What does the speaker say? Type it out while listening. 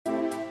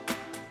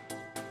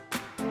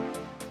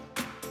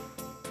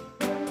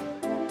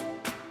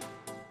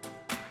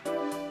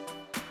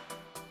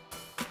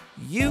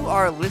You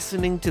are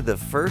listening to the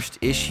First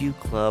Issue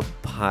Club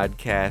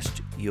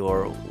podcast,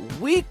 your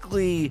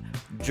weekly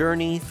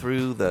journey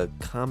through the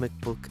comic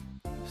book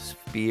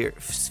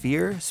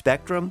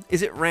spectrum.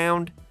 Is it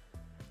round,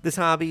 this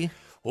hobby?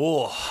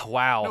 Oh,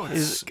 wow. No,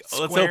 Let's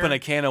square. open a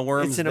can of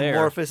worms It's an there.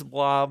 amorphous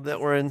blob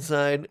that we're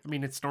inside. I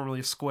mean, it's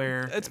normally a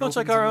square. It's It much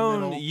like opens our in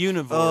the own middle.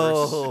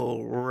 universe.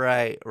 Oh,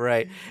 right.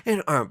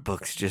 And aren't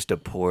books just a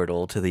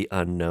portal to the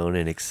unknown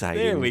and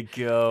exciting There we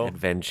go.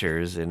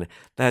 adventures? And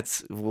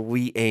that's what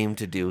we aim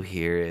to do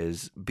here,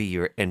 is be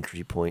your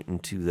entry point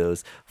into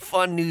those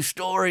fun new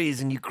stories,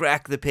 and you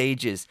crack the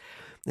pages.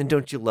 And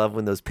don't you love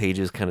when those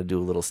pages kind of do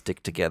a little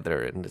stick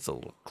together and it's a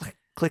little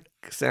click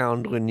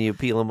sound when you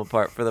peel them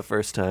apart for the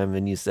first time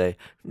and you say,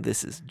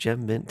 "This is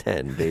Gem Mint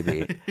 10,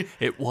 baby."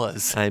 It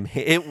was.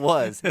 It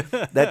was.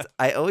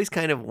 I always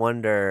kind of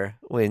wonder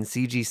when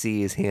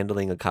CGC is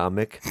handling a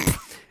comic.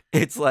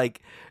 It's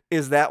like,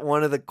 is that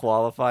one of the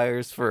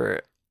qualifiers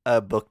for a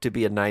book to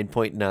be a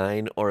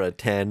 9.9 or a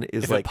 10?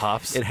 Is If like it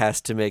pops. it has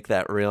to make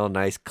that real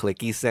nice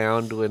clicky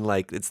sound when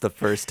like it's the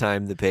first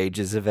time the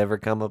pages have ever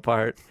come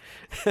apart.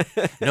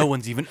 No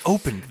one's even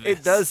opened this.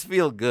 It does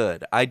feel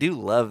good. I do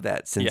love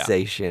that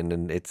sensation,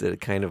 and it's a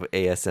kind of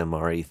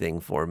ASMR-y thing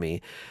for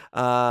me.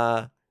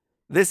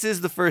 This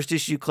is the First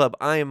Issue Club.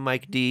 I am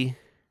Mike D.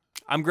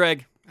 I'm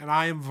Greg. And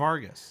I am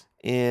Vargas.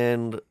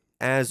 And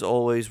as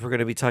always, we're going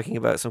to be talking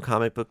about some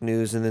comic book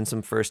news and then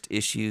some first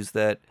issues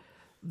that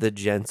the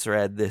gents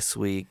read this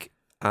week.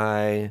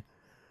 I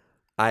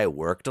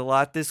worked a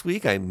lot this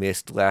week. I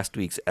missed last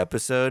week's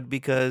episode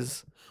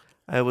because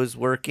I was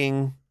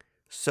working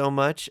so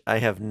much. I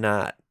have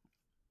not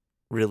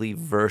really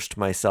versed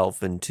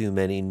myself in too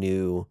many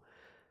new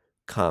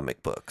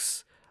comic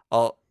books.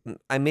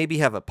 I maybe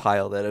have a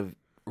pile that I've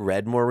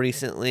read more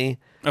recently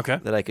Okay.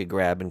 that I could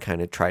grab and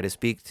kind of try to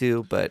speak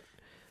to, but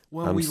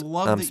Well, we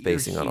love I'm that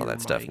spacing you're on all here,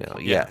 that stuff Mike. now.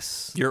 Yeah.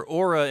 Yes. Your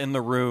aura in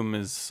the room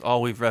is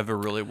all we've ever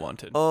really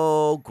wanted.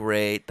 Oh,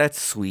 great. That's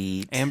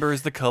sweet. Amber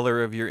is the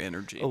color of your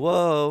energy.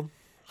 Whoa.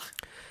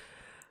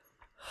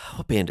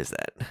 What band is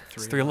that?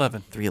 It's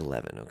 311.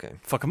 311. Okay.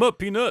 Fuck him up,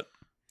 Peanut.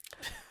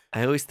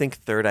 I always think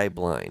Third Eye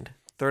Blind.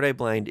 Third Eye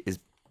Blind is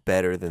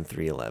better than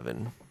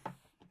 311.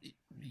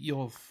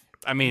 You'll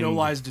I mean, no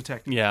lies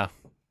detected. yeah.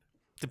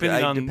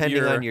 Depending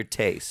on your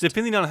taste.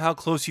 Depending on how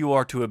close you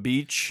are to a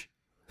beach,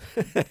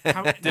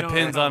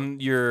 depends on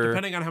your,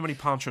 depending on how many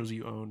ponchos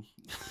you own.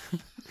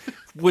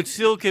 which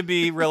still could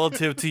be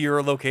relative to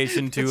your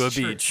location to a It's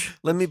true. beach.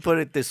 Let me put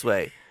it this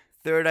way.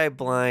 Third Eye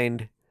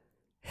Blind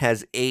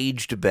has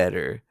aged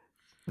better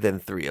than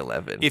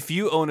 311. If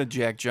you own a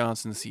Jack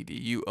Johnson CD,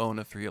 you own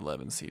a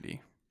 311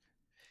 CD.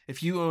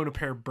 If you own a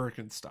pair of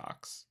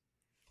Birkenstocks,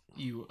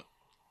 you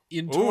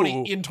in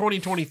Ooh.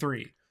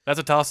 2023. That's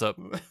a toss-up.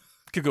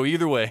 Could go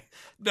either way.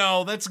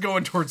 No, that's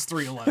going towards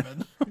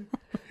 311.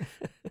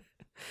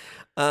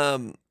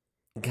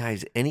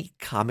 Guys, any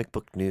comic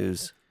book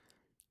news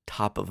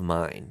top of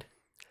mind?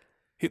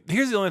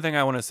 Here's the only thing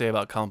I want to say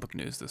about comic book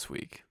news this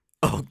week.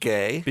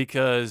 Okay.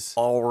 Because...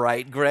 All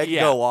right, Greg,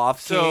 Yeah. go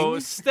off, So King.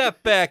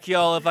 step back,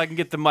 y'all, if I can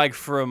get the mic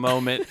for a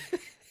moment.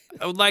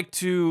 I would like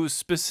to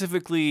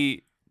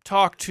specifically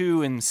talk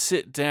to and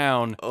sit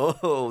down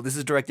Oh, this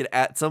is directed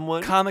at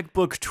someone? comic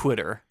book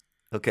Twitter.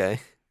 Okay.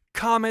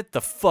 Calm it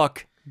the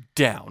fuck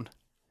down.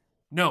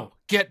 No,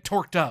 get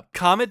torqued up.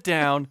 Calm it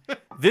down.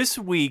 This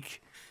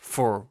week,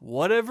 for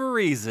whatever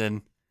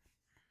reason,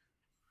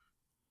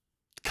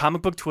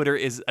 comic book Twitter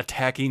is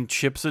attacking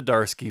Chip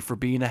Zdarsky for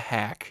being a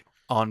hack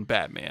on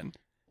Batman,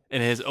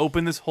 and has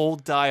opened this whole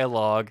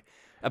dialogue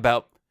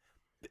about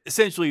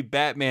essentially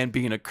Batman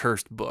being a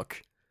cursed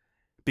book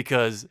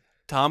because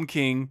Tom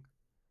King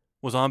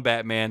was on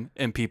Batman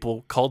and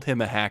people called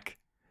him a hack.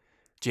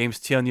 James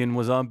Tynion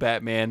was on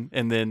Batman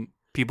and then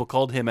people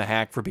called him a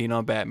hack for being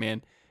on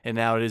Batman, and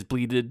now it is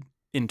bleeded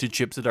into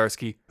Chip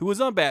Zdarsky, who was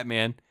on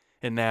Batman,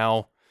 and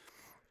now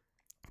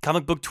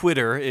comic book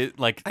Twitter,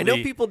 I know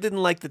people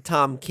didn't like the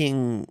Tom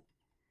King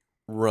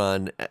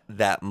run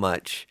that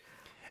much.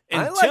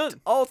 I liked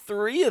all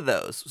three of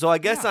those. So I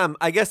guess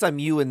I'm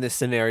you in this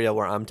scenario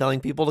where I'm telling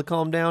people to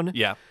calm down.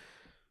 Yeah.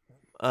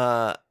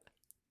 A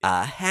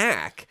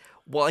hack.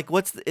 Well, like,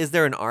 is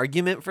there an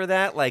argument for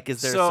that? Like,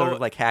 is there sort of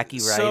like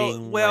hacky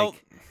writing?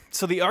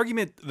 So the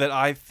argument that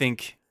I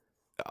think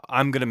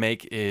I'm gonna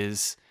make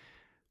is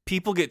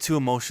people get too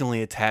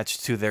emotionally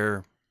attached to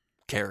their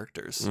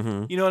characters.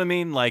 Mhm. You know what I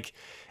mean? Like,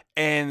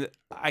 and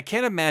I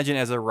can't imagine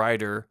as a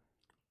writer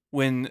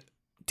when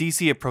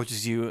DC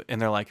approaches you and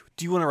they're like,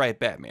 "Do you want to write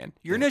Batman?"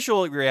 Your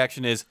initial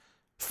reaction is,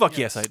 "Fuck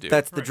yes, I do."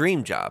 That's the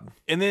dream job.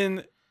 And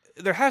then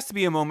there has to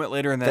be a moment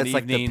later in that That's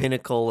evening. like the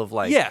pinnacle of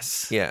like.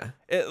 Yes. Yeah.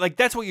 Like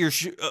that's what you're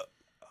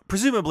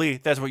presumably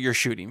that's what you're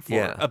shooting for.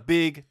 Yeah. A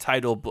big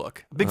title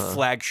book, a big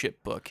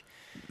flagship book.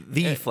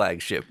 The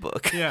flagship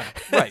book. Yeah.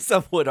 Right.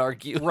 Some would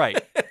argue.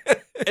 Right.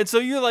 And so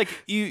you're like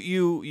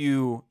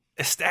you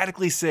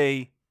ecstatically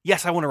say,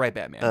 "Yes, I want to write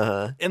Batman."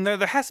 Uh-huh. And there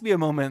has to be a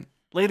moment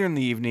later in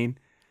the evening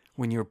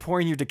when you're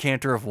pouring your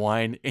decanter of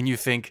wine and you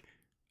think,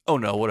 "Oh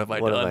no, what have I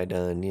done?" What have I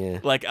done? Yeah.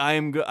 Like I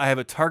have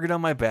a target on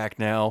my back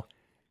now,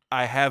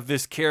 I have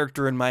this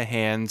character in my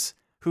hands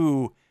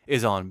who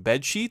is on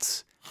bed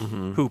sheets,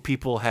 who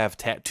people have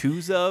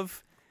tattoos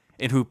of,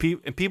 and who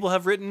people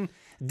have written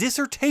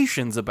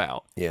dissertations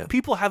about. Yeah.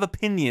 People have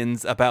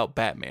opinions about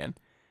Batman.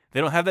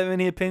 They don't have that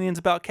many opinions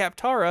about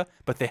Kaptara,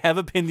 but they have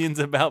opinions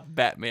about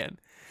Batman.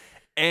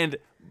 And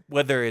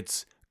whether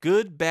it's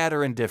good, bad,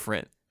 or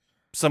indifferent,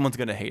 someone's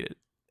going to hate it.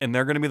 And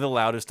they're going to be the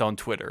loudest on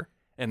Twitter.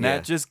 And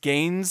that just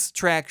gains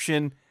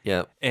traction.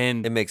 Yeah.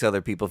 And It makes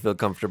other people feel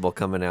comfortable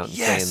coming out and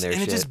saying their and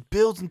shit. it just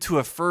builds into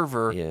a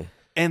fervor. Yeah.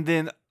 And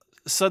then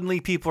suddenly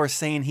people are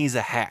saying he's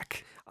a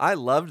hack. I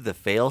loved the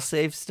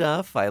fail-safe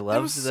stuff. I That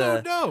loved was the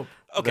so dope.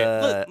 Okay,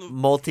 the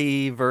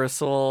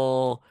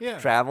multiversal Yeah.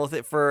 travel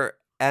for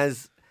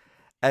as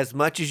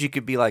much as you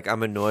could be like,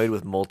 I'm annoyed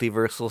with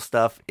multiversal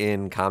stuff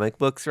in comic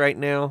books right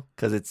now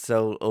because it's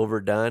so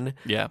overdone.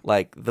 Yeah.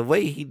 Like the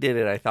way he did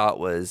it, I thought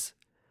was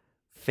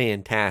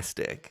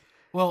fantastic.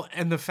 Well,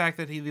 and the fact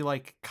that he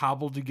like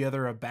cobbled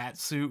together a bat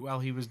suit while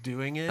he was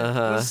doing it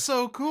Uh-huh. was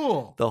so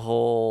cool. The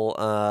whole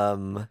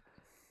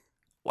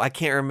I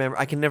can't remember.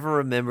 I can never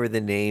remember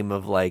the name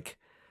of like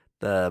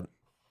the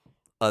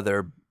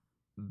other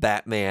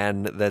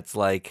Batman that's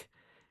like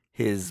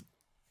his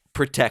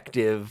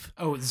protective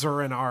Oh,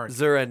 Zurin Art.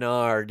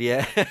 Zurinard,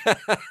 yeah.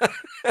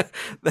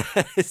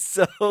 That is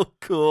so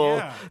cool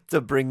Yeah.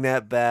 to bring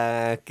that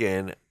back,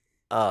 and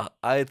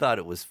I thought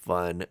it was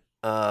fun.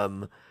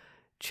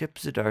 Chip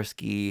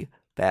Zdarsky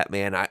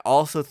Batman. I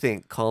also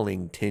think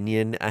calling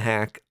Tinian a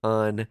hack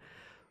on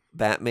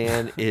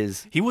Batman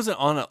is He wasn't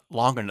on it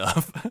long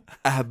enough.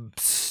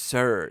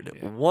 absurd.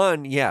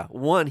 Yeah.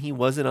 One, he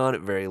wasn't on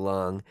it very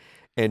long,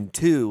 and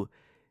two,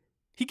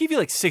 He gave you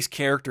like 6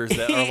 characters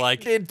that he are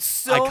like did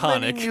so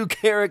many iconic. new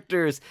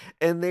characters,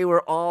 and they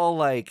were all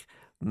like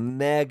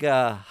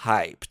mega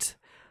hyped.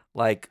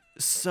 Like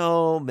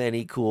so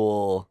many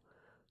cool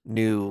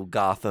new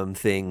Gotham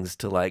things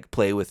to like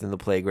play with in the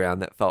playground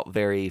that felt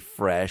very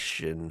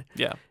fresh and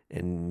Yeah.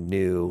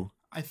 new.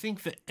 I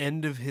think the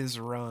end of his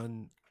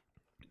run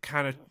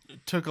kind of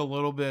took a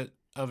little bit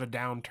of a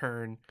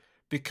downturn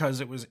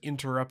because it was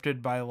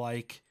interrupted by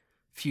like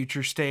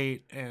Future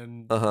State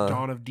and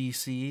Dawn of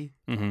DC.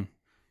 Mm-hmm.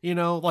 You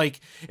know,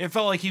 like it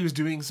felt like he was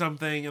doing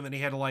something and then he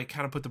had to like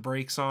kind of put the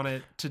brakes on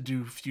it to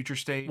do Future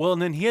State. Well,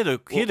 and then he had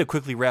to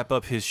quickly wrap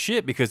up his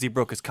shit because he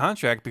broke his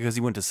contract because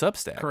he went to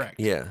Substack. Correct.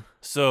 Yeah.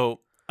 So,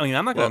 I mean,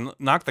 I'm not going to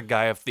knock the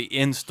guy if the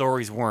end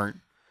stories weren't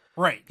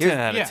Right. 10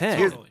 out of 10.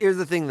 Totally. Here's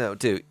the thing though,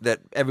 too, that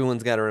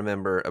everyone's got to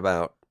remember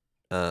about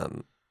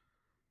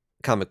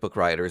comic book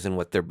writers and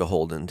what they're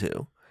beholden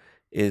to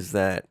is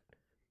that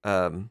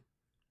all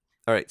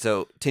right,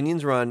 so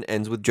Tinian's run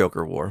ends with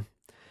Joker War.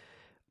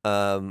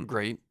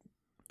 Great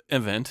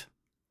event.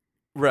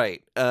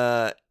 Right.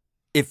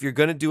 If you're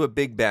gonna do a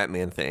big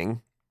Batman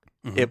thing,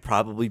 Mhm. it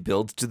probably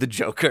builds to the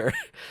Joker.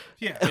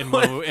 Yeah. In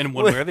one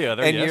way or the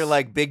other. And yes. your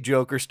like big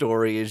Joker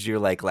story is your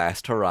like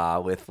last hurrah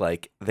with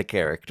like the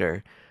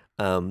character.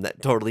 That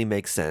totally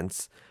makes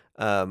sense.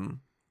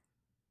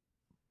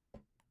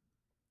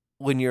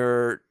 When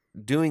you're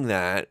doing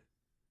that,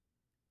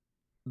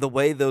 the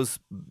way those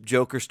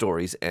Joker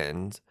stories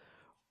end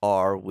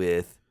are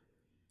with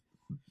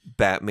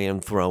Batman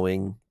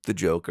throwing the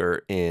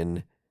Joker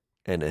in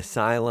an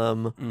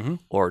asylum Mhm.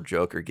 or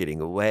Joker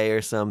getting away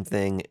or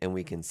something, and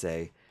we can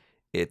say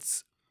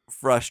it's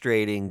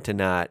frustrating to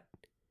not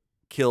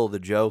kill the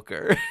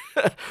Joker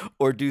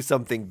or do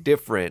something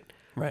different.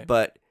 Right.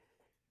 But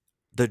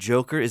the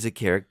Joker is a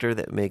character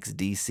that makes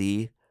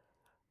DC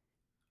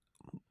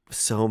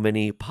so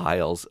many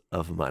piles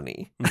of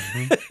money.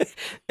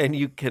 And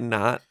you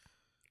cannot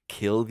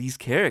kill these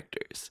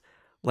characters.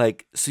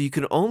 Like, so you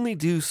can only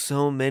do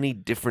so many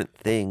different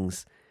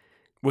things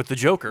With the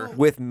Joker.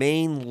 with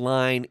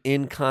mainline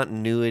in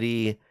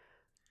continuity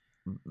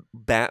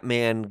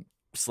Batman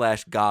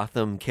 /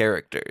 Gotham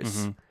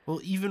characters. Mhm.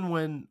 Well, even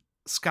when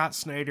Scott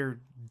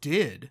Snyder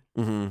did,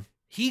 Mm-hmm.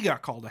 he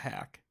got called a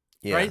hack.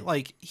 Yeah. Right?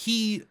 Like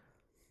he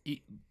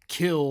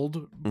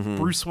killed Mhm.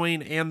 Bruce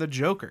Wayne and the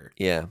Joker.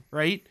 Yeah.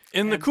 Right?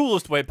 In the And-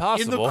 coolest way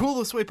possible. In the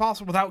coolest way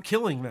possible without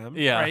killing them.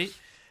 Yeah. Right?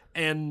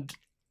 And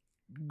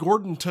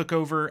Gordon took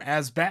over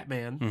as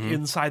Batman Mhm.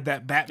 inside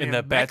that Batman In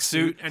that mech bat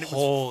suit. and it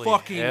Holy was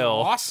fucking hell.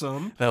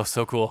 awesome. That was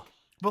so cool.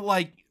 But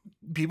like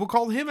people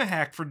called him a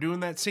hack for doing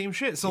that same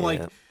shit. So Yeah.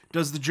 like,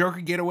 does the Joker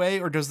get away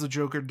or does the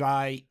Joker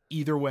die?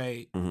 Either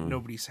way, Mhm.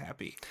 nobody's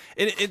happy.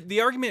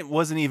 The argument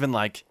wasn't even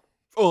like,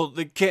 oh,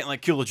 they can't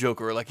like kill the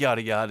Joker or like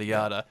yada yada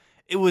yada.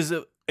 It was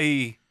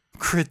a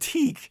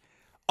critique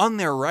on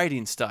their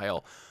writing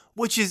style,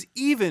 which is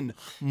even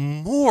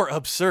more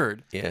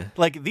absurd. Yeah.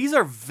 Like these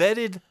are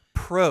vetted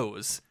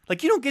pros.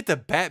 Like you don't get to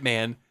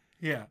Batman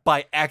Yeah.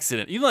 by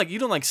accident. You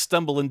don't like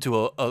stumble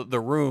into the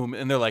room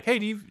and they're like, hey,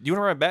 do you want to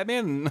write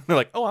Batman? And they're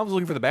like, oh, I was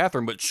looking for the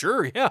bathroom, but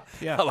sure, yeah.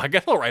 Yeah. I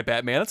guess I'll write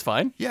Batman. That's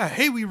fine. Yeah.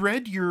 Hey, we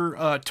read your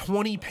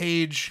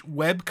 20-page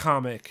web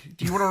comic.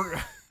 Do you want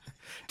to?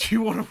 Do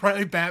you want to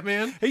write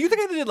Batman? Hey, you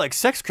think I did like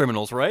sex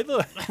criminals, right?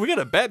 Look, we got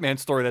a Batman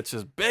story that's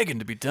just begging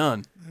to be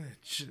done.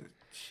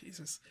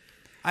 Jesus.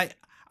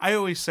 I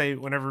always say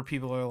whenever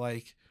people are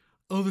like,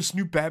 oh, this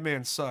new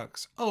Batman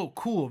sucks. Oh,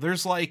 cool.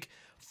 There's like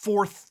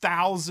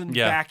 4,000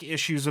 back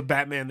issues of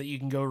Batman that you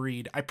can go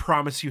read. I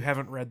promise you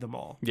haven't read them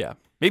all. Yeah.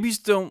 Maybe you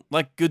just don't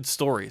like good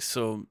stories,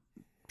 so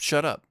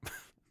shut up.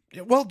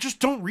 Well, just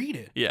don't read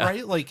it. Yeah.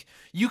 Right? Like,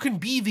 you can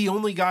be the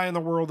only guy in the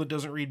world that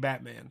doesn't read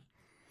Batman.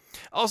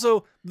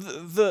 Also,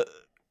 the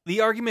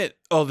argument,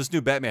 oh, this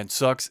new Batman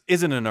sucks,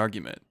 isn't an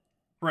argument.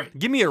 Right.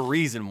 Give me a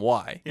reason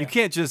why. Yeah. You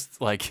can't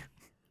just, like,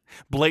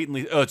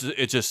 blatantly, oh,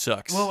 it just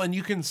sucks. Well, and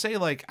you can say,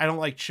 like, I don't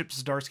like Chip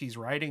Zdarsky's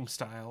writing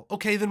style.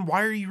 Okay, then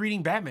why are you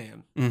reading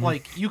Batman? Mm-hmm.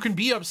 Like, you can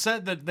be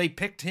upset that they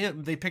picked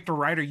him. They picked a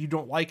writer you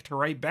don't like to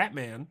write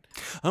Batman.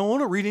 I don't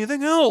want to read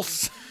anything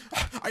else.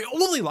 I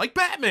only like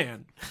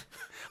Batman.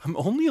 I'm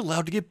only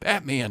allowed to get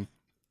Batman.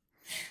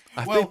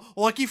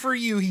 Lucky for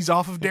you, he's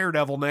off of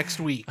Daredevil next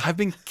week. I've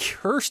been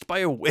cursed by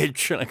a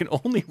witch, and I can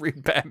only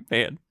read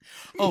Batman.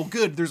 Oh,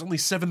 good. There's only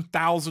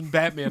 7,000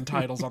 Batman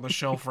titles on the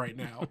shelf right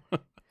now.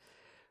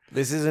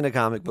 This isn't a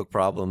comic book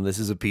problem. This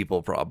is a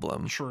people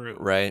problem. True.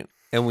 Right?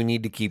 And we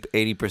need to keep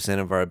 80%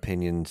 of our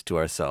opinions to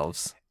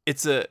ourselves.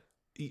 It's the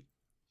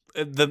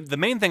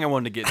main thing I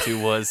wanted to get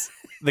to was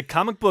the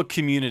comic book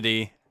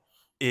community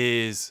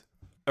is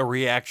a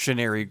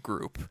reactionary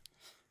group,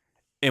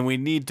 and we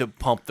need to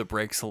pump the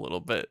brakes a little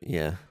bit.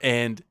 Yeah.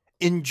 And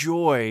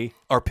enjoy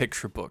our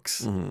picture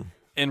books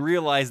and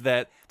realize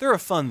that they're a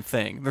fun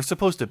thing. They're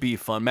supposed to be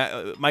fun.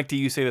 Mike, do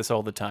you say this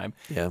all the time?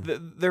 Yeah.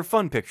 They're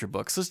fun picture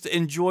books. Just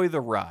enjoy the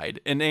ride.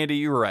 And Andy,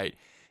 you're right.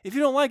 If you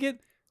don't like it,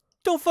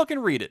 don't fucking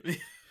read it.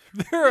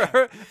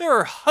 There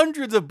are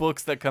hundreds of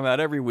books that come out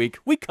every week.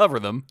 We cover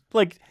them.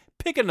 Like,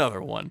 pick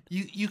another one.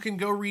 You can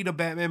go read a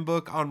Batman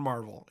book on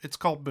Marvel. It's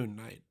called Moon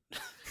Knight.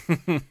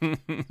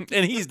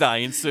 And he's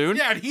dying soon.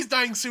 Yeah, and he's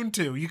dying soon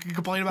too. You can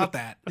complain about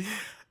that.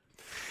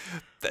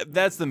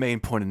 That's the main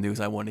point of news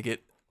I want to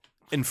get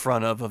in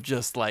front of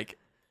just like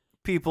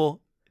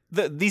people.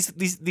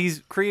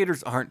 These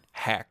creators aren't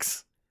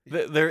hacks.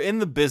 They're in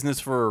the business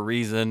for a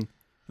reason.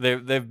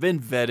 They've been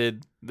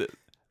vetted.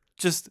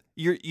 Just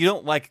you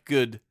don't like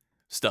good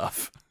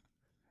stuff.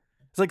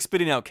 It's like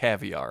spitting out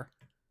caviar.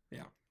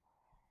 Yeah,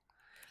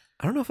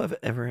 I don't know if I've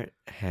ever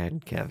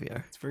had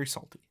caviar. it's very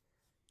salty.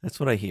 That's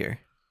what I hear.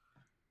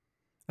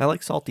 I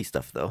like salty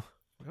stuff, though.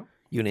 Well.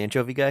 You an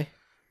anchovy guy?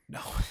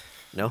 No.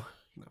 No?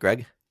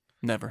 Greg?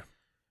 Never.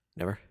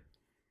 Never?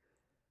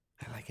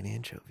 I like an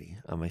anchovy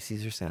on my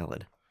Caesar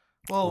salad.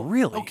 Well,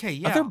 Really? Okay,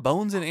 yeah. Are there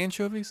bones in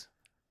anchovies?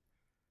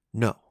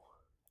 No.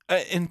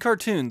 In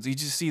cartoons, you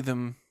just see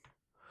them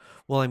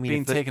Well, I mean,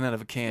 being taken out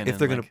of a can. if and,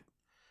 they're like,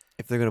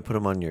 gonna put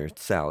them on your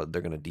salad,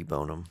 they're gonna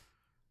debone them.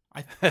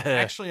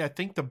 Actually, I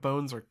think the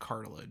bones are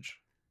cartilage.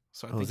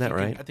 So I think is that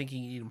right? I think you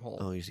can eat them whole.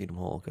 Oh, you just eat them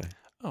whole. Okay.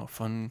 oh,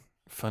 fun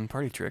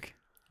party trick.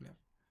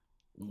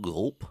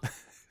 Gulp.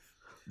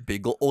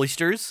 Big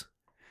oysters.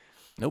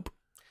 Nope.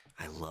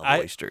 I love I-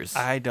 oysters.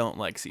 I don't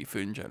like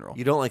seafood in general.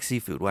 You don't like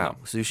seafood? Wow.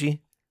 No. Sushi?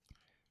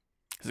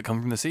 Does it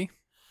come from the sea?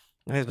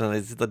 I don't know.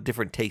 It's a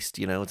different taste.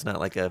 It's not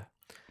like a.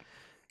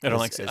 I don't As-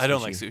 like. as I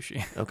don't like sushi.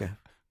 sushi. Okay.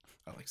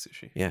 I like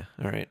sushi. Yeah.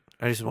 All right.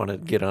 I just want to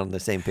get on the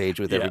same page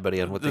with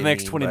everybody on what the they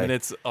next mean 20 by-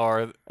 minutes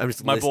are I'm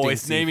just my listing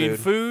boys naming seafood.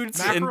 foods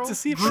Mackerel, and to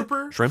see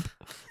grouper. Shrimp.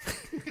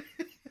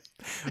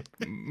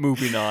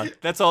 moving on.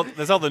 That's all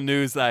the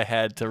news that I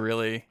had to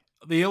really.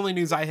 The only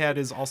news I had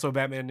is also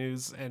Batman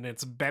news, and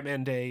it's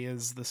Batman Day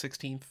is the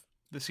 16th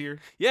this year.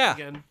 Yeah.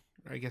 Again,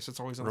 I guess it's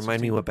always on. the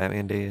Remind me 16th. what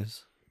Batman Day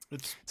is.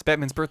 It's It's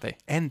Batman's birthday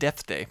and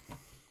Death Day.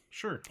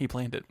 sure. He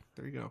planned it.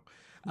 There you go.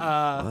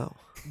 Wow.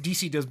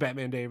 DC does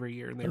Batman Day every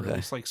year, and they Okay.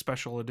 release like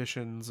special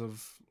editions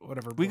of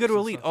whatever. We go books to and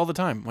Elite stuff. all the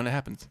time when it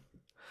happens.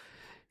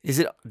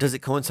 Does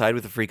it coincide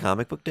with the free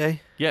comic book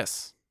day?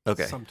 Yes.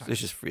 Okay. Sometimes. So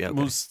it's just free. Okay.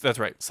 Most- that's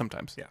right.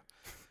 Sometimes. Yeah.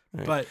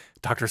 Right. But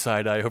Dr.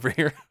 Side-Eye over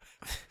here.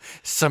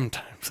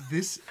 Sometimes.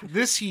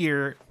 this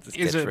year is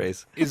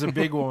catchphrase. is a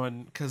big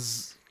one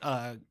because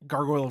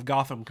Gargoyle of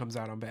Gotham comes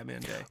out on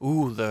Batman Day.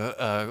 Ooh,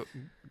 the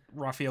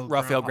Raphael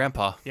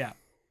Grandpa. Yeah.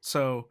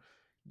 So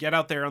get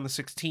out there on the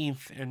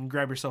 16th and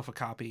grab yourself a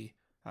copy.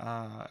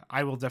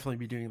 I will definitely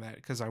be doing that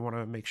because I want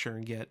to make sure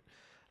and get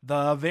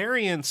the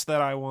variants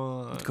that I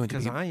want It's going to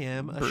because be I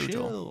am a brutal.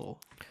 shill.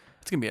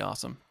 It's going to be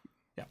awesome.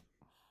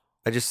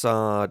 I just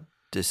saw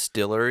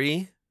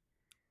Distillery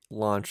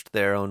launched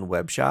their own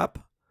web shop,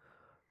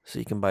 so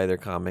you can buy their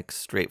comics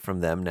straight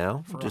from them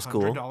now, For which is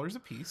cool. $100 a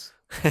piece.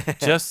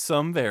 Just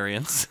some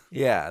variants.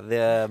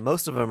 Yeah,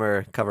 most of them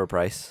are cover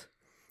price.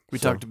 We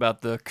So- talked about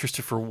the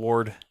Christopher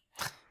Ward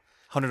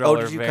 $100 Oh,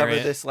 did you variant. cover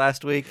this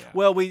last week? Yeah.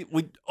 Well, we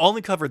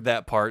only covered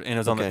that part, and it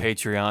was on the Okay.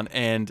 Patreon,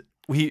 and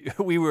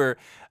we were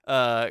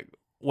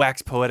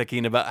wax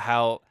poeticking about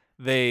how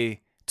they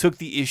took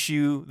the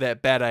issue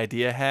that Bad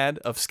Idea had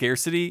of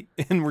scarcity,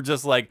 and we're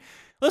just like,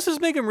 let's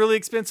just make them really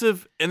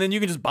expensive, and then you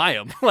can just buy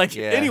them. Like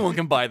Yeah. anyone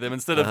can buy them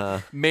instead of Uh-huh.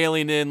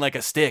 mailing in like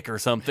a stick or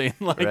something.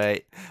 Like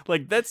Right.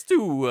 like that's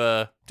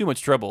too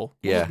much trouble.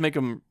 We'll Yeah. just make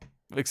them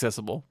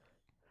accessible.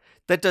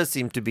 That does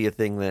seem to be a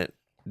thing that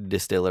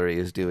Distillery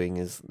is doing,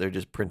 is they're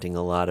just printing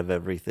a lot of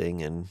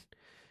everything and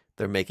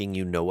they're making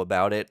you know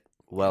about it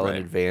well in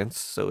Right. advance.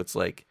 So it's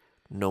like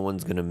no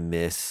one's gonna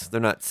miss. They're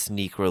not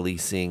sneak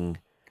releasing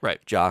Right.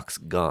 Jock's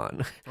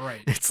Gone.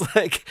 Right. It's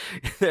like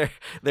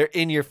they're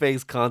in your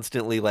face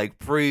constantly, like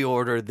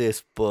pre-order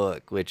this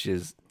book, which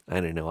is, I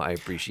don't know, I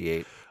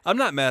appreciate. I'm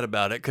not mad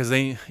about it because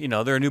they're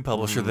a new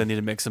publisher. They need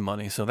to make some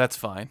money, so that's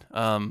fine.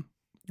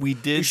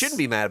 You shouldn't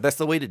be mad. That's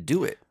the way to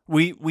do it.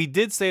 We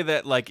did say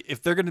that, like,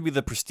 if they're going to be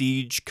the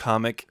prestige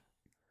comic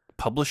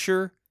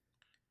publisher,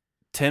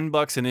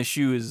 $10 an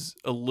issue is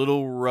a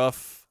little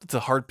rough. It's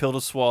a hard pill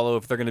to swallow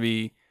if they're going to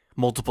be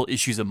multiple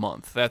issues a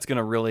month. That's going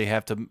to really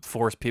have to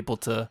force people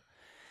to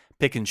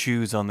pick and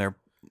choose on their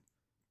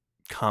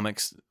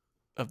comics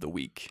of the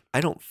week.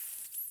 I don't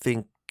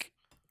think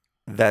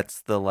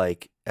that's the,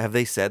 like, have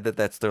they said that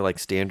that's their, like,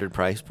 standard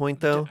price point,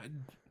 though?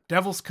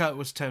 Devil's Cut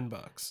was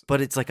 $10.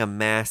 But it's like a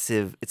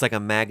massive, it's like a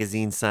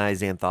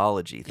magazine-sized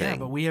anthology thing. Yeah,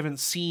 but we haven't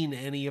seen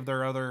any of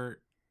their other,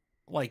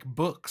 like,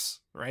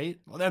 books, right?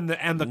 And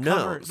the No,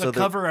 cover, so the the-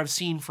 cover I've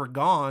seen for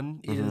Gone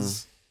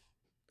is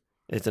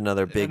It's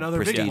another big Another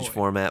big prestige boy.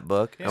 format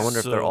book. Yeah. I wonder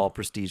if they're So- all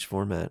prestige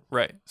format,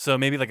 Right. So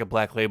maybe like a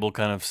Black Label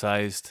kind of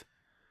sized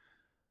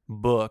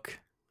book.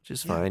 which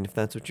is Yeah. fine if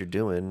that's what you're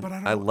doing. But I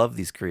I don't- love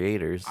these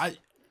creators.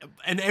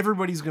 and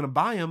everybody's gonna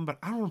buy them, but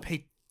I don't want to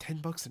pay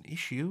 $10 an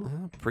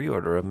issue.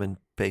 Pre-order them and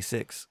pay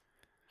 $6.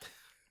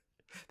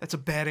 That's a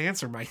bad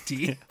answer, Mike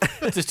D.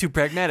 It's just too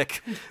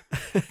pragmatic,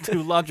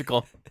 too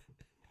logical.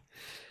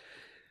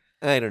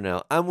 I don't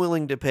know. I'm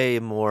willing to pay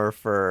more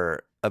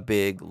for a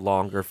big,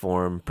 longer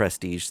form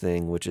prestige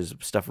thing, which is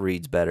stuff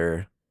reads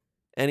better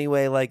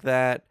anyway, like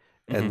that.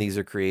 Mhm. And these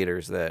are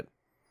creators that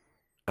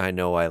I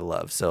know I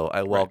love. So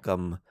I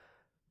welcome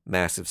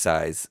massive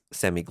size,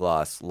 semi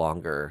gloss,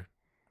 longer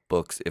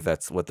books if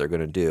that's what they're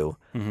going to do.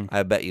 Mhm.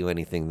 I bet you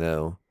anything,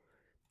 though,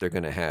 they're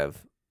going to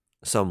have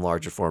some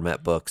larger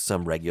format books,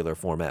 some regular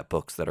format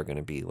books that are going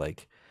to be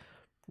like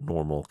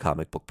normal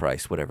comic book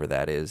price, whatever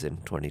that is in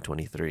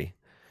 2023.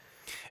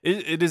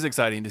 It is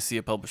exciting to see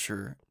a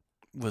publisher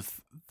with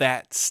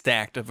that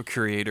stacked of a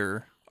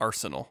creator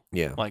arsenal.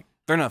 Yeah. Like,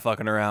 they're not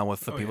fucking around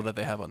with the Oh, people yeah. that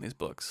they have on these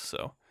books.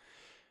 So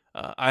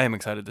I am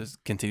excited to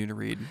continue to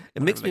read.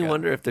 It makes whatever me they got.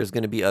 wonder if there's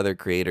going to be other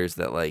creators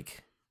that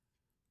like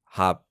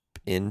hop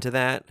into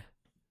that,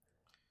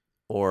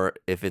 or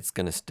if it's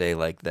going to stay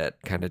like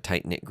that kind of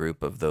tight knit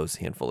group of those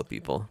handful of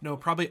people. No,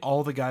 probably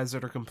all the guys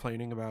that are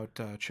complaining about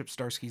Chip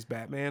Zdarsky's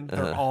Batman,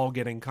 they're all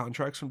getting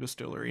contracts from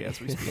Distillery as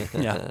we speak.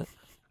 Yeah.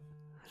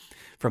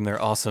 From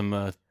their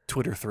awesome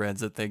Twitter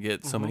threads that they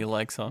get so many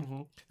likes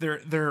on.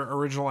 Mhm. Their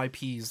original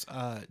IPs,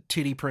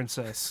 Titty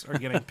Princess, are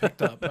getting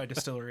picked up by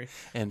Distillery.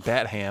 And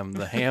Bat Ham,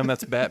 the ham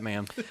that's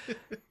Batman.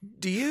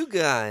 Do you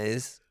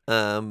guys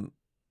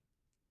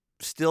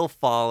still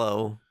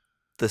follow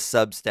the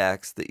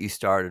Substacks that you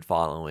started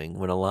following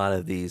when a lot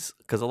of these,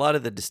 because a lot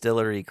of the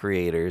Distillery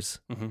creators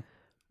Mhm.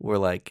 were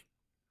like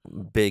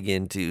big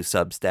into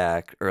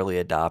Substack,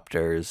 early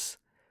adopters,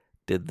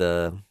 did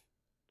the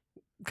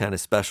kind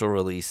of special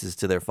releases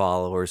to their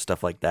followers,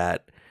 stuff like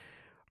that.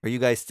 Are you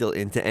guys still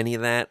into any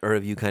of that, or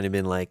have you kind of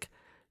been like,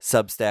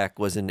 Substack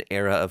was an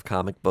era of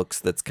comic books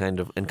that's kind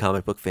of, and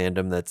comic book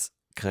fandom that's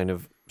kind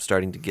of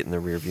starting to get in the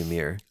rearview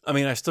mirror? I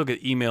mean, I still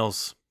get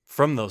emails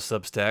from those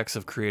Substacks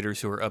of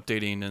creators who are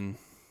updating, and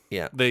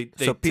Yeah. they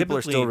So people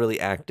are still typically- really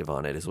active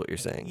on it, is what you're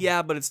saying.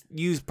 Yeah, but it's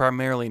used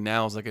primarily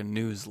now as like a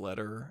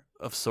newsletter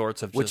of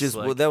sorts, of Which just is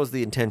like, that was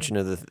the intention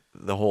of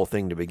the whole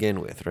thing to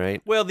begin with,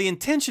 right? well, the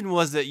intention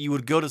was that you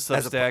would go to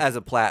Substack As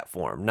a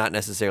platform, not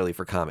necessarily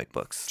for comic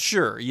books.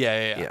 Sure,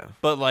 yeah. Yeah.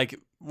 But like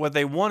what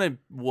they wanted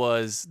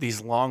was these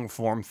long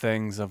form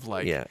things of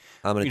like, Yeah,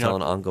 I'm going you to tell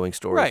know, an ongoing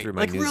story right, through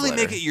my like newsletter. really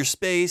make it your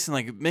space and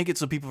like make it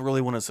so people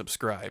really want to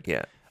subscribe.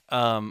 Yeah,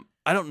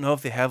 I don't know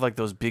if they have like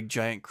those big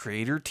giant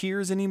creator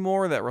tiers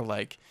anymore that were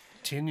like,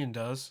 Tinian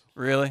does.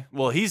 really?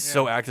 Well, he's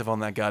so active on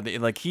that god,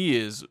 like he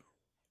is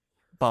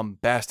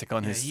bombastic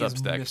on his He is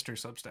Substack. Mr.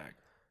 Substack.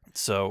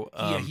 So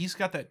Yeah, he's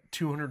got that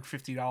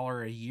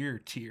 $250 a year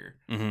tier.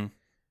 mhm.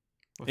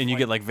 with, And you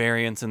get like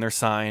variants and they're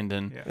signed,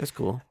 and Yeah. that's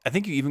cool. I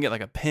think you even get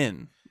like a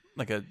pin,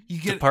 like a You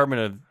get-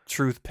 Department of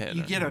Truth pin.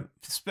 You get a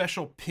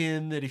special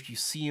pin that if you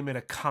see him at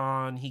a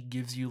con, he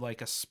gives you like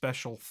a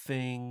special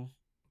thing.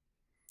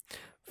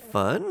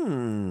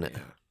 Fun. Yeah.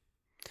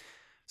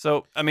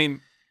 So, I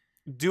mean,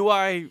 do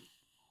I?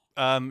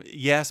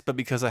 Yes, but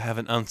because I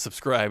haven't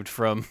unsubscribed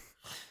from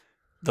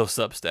those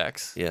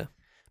Substacks. Yeah.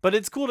 But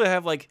it's cool to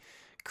have like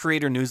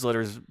creator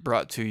newsletters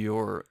brought to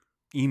your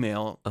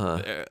email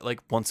like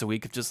once a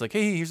week of just like,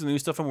 hey, here's the new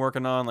stuff I'm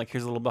working on. Like,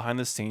 here's a little behind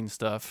the scenes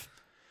stuff.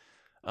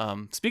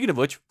 Speaking of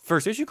which,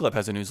 First Issue Club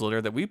has a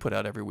newsletter that we put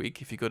out every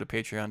week. If you go to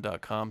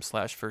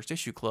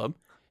patreon.com/firstissueclub,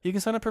 you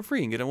can sign up for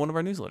free and get in one of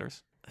our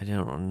newsletters I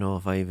don't know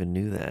if I even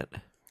knew that.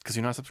 because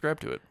you're not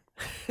subscribed to it.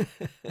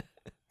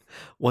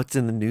 What's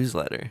in the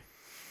newsletter?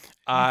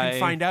 You can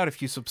find out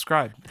if you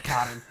subscribe.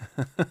 Got him.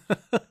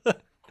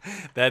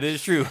 That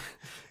is true.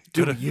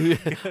 Do you?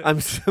 I'm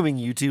assuming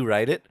you two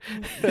write it.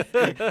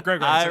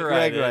 Greg I writes it. write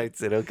Greg it.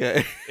 writes it.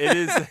 Okay. It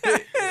is.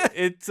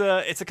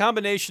 It's a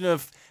combination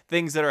of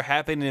things that are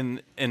happening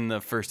in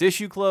the First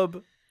Issue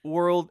Club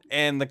world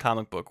and the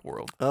comic book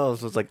world. Oh,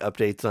 so it's like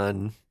updates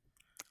on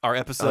Our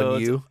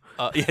episodes. you.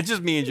 Yeah,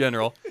 just me in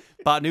general.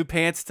 Bought new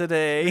pants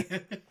today.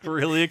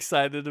 Really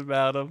excited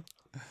about them.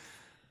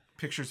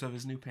 Pictures of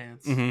his new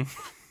pants.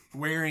 Mm-hmm.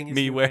 Wearing his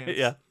Me new wearing, pants.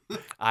 yeah,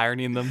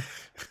 ironing them.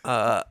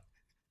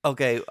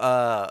 Okay.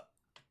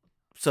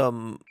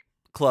 Some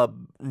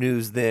club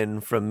news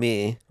then from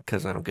me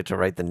because I don't get to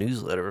write the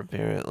newsletter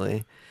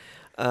apparently.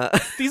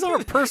 These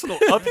aren't personal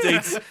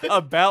updates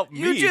about me.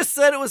 You just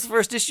said it was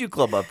first issue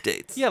club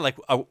updates. Yeah, like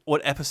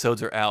what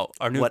episodes are out.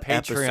 Our new What Patreon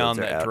episodes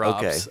are that out,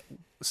 drops.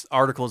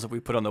 Articles that we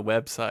put on the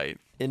website.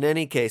 In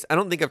any case, I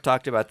don't think I've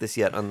talked about this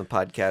yet on the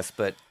podcast,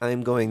 but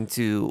I'm going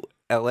to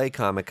LA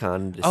Comic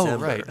Con in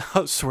December. Oh, right.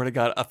 I swear to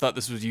God, I thought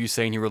this was you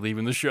saying you were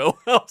leaving the show.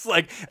 I was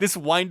like, this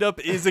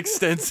wind-up is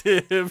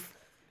extensive.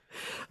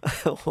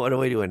 What a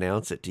way to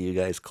announce it to you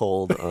guys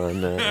cold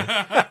on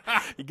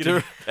You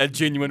get a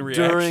genuine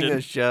reaction. during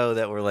a show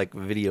that we're like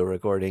video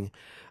recording.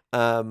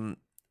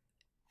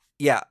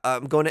 Yeah,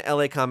 I'm going to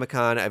LA Comic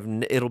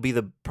Con. It'll be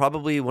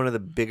probably one of the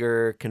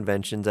bigger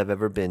conventions I've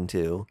ever been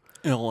to.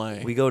 LA.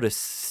 We go to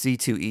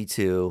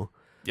C2E2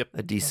 Yep.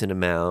 a decent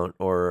amount,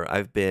 or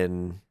I've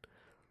been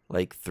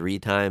like 3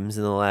 times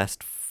in the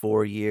last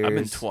 4 years. I've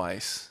been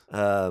twice.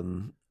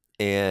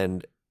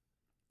 And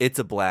it's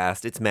a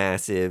blast. It's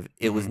massive.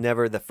 It was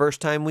never the first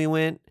time we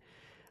went.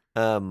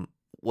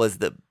 Was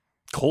the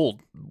Cold.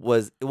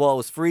 it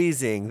was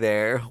freezing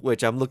there,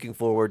 which I'm looking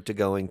forward to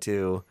going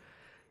to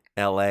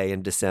LA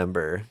in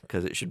December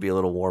because it should be a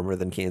little warmer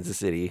than Kansas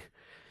City.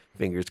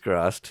 Fingers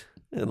crossed,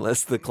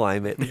 unless the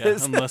climate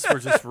is. Unless we're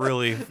just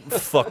really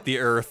fuck the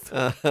earth.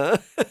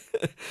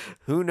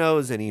 Who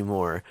knows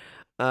anymore?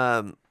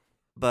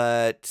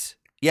 But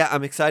yeah,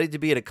 I'm excited to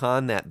be at a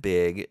con that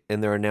big,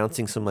 and they're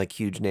announcing some like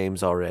huge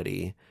names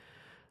already.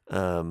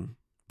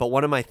 But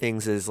one of my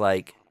things is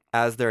like,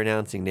 as they're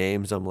announcing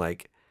names, I'm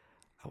like,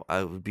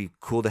 it would be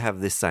cool to have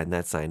this sign,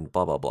 that sign,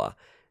 blah blah blah,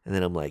 and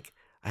then I'm like,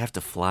 I have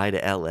to fly to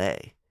LA.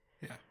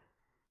 Yeah.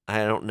 I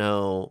don't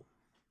know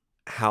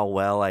how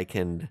well I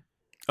can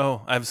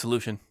Oh, I have a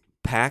solution.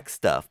 pack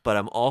stuff, but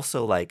I'm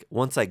also like,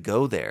 once I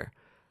go there,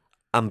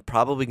 I'm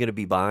probably going to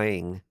be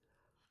buying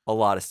a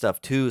lot of stuff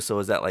too. So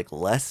is that like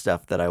less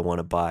stuff that I want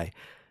to buy?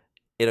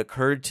 It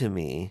occurred to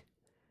me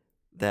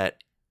that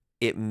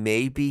it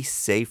may be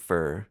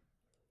safer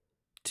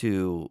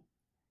to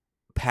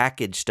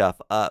package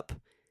stuff up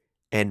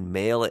and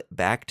mail it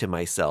back to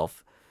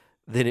myself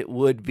than it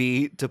would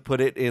be to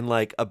put it in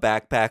like a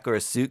backpack or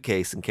a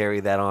suitcase and carry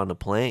that on a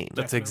plane.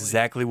 That's Definitely.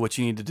 exactly what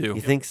you need to do. You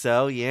think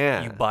so?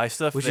 Yeah. You buy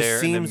stuff Which just there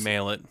and then seems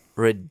mail it.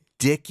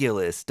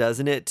 ridiculous,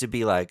 doesn't it? To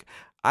be like,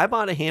 I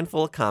bought a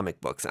handful of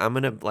comic books. I'm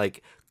gonna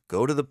like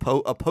go to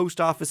a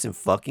post office in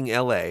fucking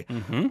LA,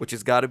 which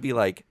has got to be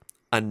like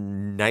a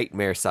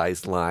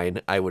nightmare-sized line,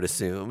 I would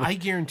assume. I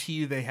guarantee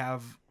you they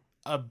have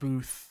a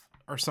booth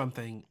or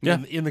something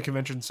Yeah. in the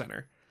convention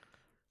center.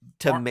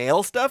 to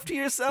mail stuff to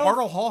yourself.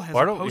 Bartle Hall has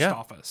a post yeah.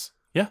 office.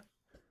 Yeah.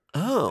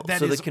 Oh, that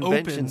so the is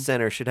convention open.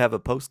 center should have a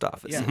post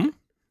office. Yeah.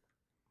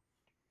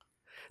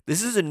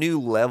 This is a new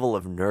level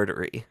of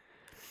nerdery,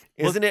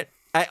 isn't it?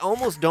 I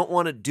almost don't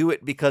want to do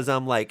it because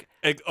I'm like,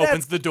 It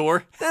opens the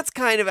door. that's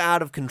kind of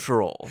out of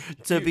control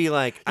to be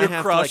like, I You're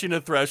have crossing to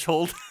a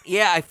threshold.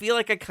 yeah, I feel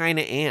like I kind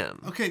of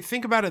am. Okay,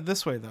 think about it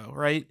this way though,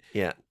 right?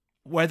 Yeah.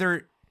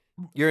 Whether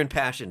You're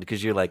impassioned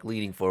because you're like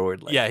leaning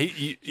forward. Like, Yeah,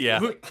 yeah.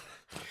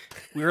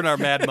 We're in our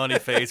Mad Money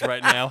phase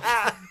right now.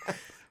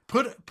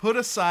 put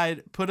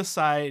aside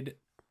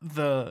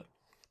the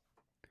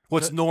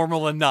What's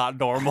normal and not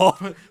normal.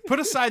 put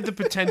aside the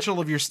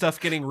potential of your stuff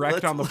getting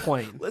wrecked on the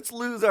plane. Let's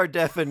lose our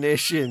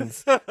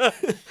definitions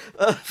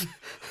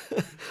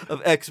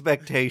of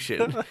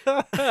expectation.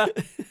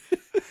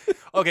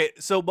 Okay,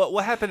 so but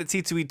what happened at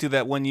C2E2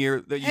 that one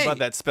year that you Hey. bought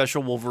that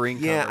special Wolverine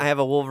cover? Yeah, I have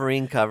a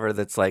Wolverine cover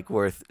that's like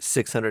worth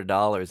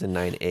 $600 in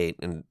 9.8,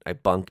 and I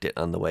bunked it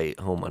on the way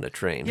home on a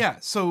train. Yeah,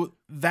 so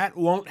that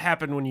won't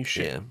happen when you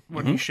ship. Yeah.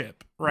 When you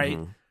ship, right?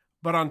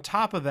 But on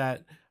top of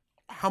that,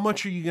 how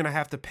much are you going to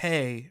have to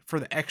pay for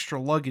the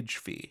extra luggage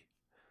fee?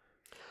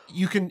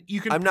 You can.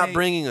 I'm not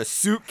bringing a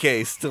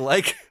suitcase to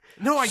like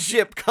No, I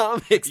ship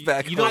comics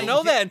back. You don't home.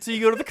 know that until you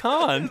go to the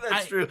con.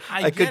 That's true. I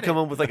I get could come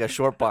it. up with like a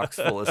short box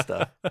full of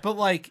stuff. But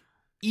like,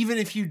 even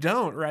if you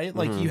don't, right?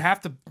 Like, you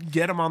have to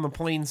get them on the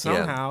plane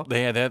somehow.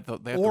 They have to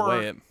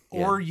weigh it.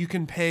 Or you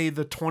can pay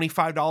the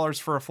 $25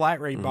 for a flat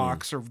rate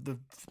box, or the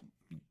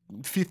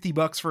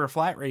 $50 for a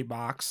flat rate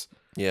box,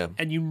 Yeah.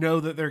 and you know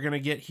that they're going to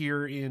get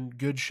here in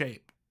good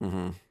shape.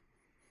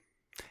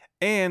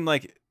 And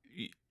like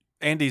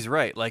Andy's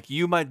right. Like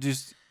you might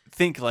just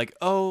think like,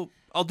 oh,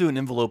 I'll do an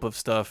envelope of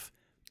stuff,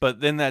 but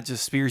then that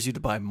just spears you to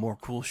buy more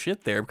cool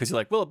shit there because you're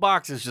like, well, a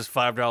box is just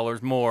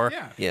 $5 more.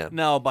 Yeah. Yeah.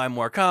 Now I'll buy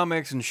more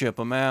comics and ship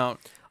them out.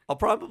 I'll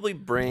probably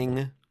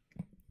bring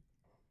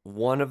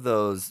one of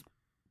those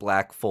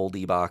black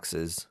foldy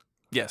boxes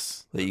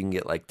Yes. that you can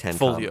get like 10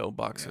 Folio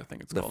box, I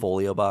think it's the called.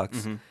 folio box.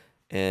 Mhm.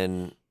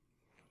 And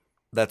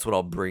that's what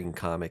I'll bring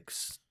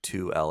comics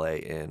to LA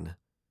in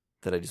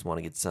that I just want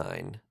to get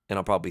signed. And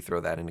I'll probably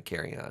throw that in a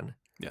carry-on.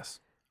 Yes.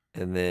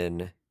 And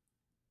then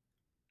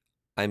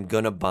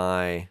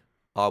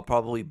I'll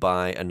probably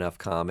buy enough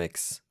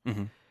comics.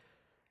 Mm-hmm.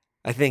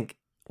 I think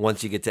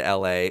once you get to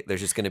LA, there's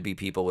just going to be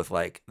people with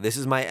like, this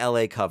is my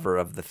LA cover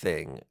of the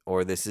thing,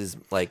 or this is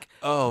like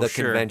the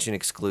convention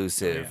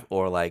exclusive,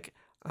 or like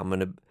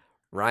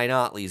Ryan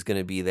Otley's going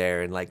to be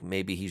there, and like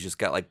maybe he's just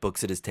got like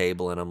books at his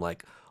table, and I'm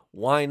like,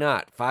 why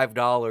not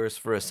 $5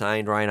 for a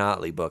signed Ryan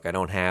Otley book? I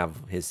don't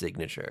have his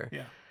signature.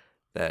 Yeah.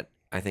 That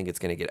I think it's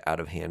going to get out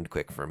of hand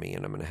quick for me,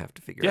 and I'm going to have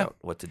to figure out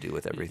what to do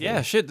with everything.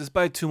 Yeah, shit. Just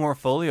buy 2 more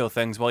folio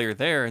things while you're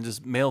there and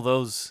just mail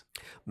those.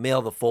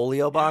 Mail the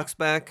folio box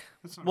back?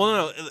 Well,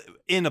 no,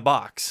 in a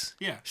box.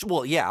 Yeah.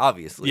 Well, yeah,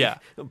 obviously. Yeah.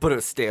 Put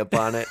a stamp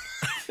on it.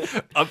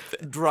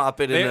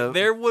 Drop it in a...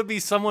 There would be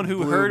someone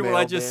who heard what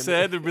I just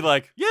said and be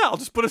like, yeah, I'll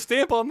just put a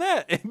stamp on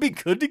that and be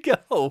good to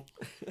go.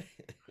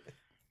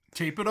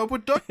 Tape it up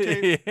with duct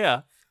tape.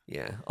 Yeah.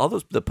 Yeah.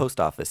 The post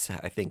office,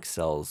 I think,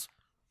 sells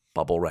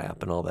bubble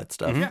wrap and all that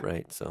stuff,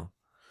 right? So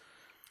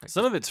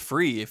some of it's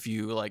free if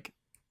you like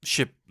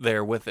ship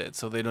there with it,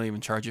 so they don't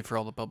even charge you for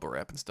all the bubble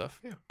wrap and stuff.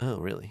 Yeah. Oh,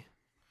 really?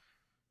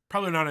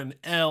 Probably not in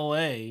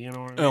LA, you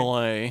know what I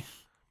mean?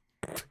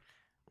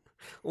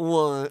 LA.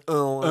 What?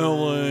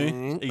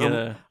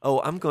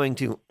 LA. I'm going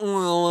to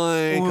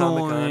LA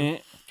Comic-Con.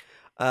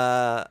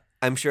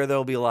 I'm sure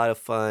there'll be a lot of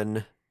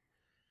fun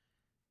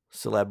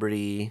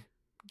celebrity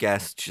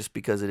guests just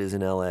because it is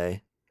in LA.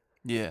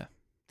 Yeah.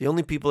 The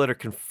only people that are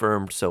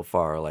confirmed so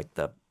far are like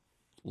the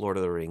Lord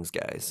of the Rings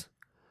guys.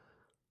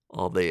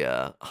 All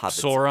the hobbits.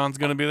 Sauron's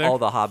gonna be there. All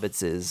the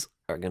hobbitses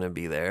are gonna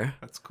be there.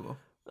 That's cool.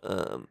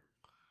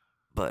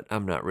 But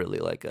I'm not really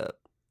like a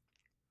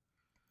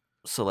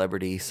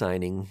celebrity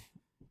signing.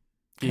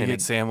 You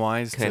get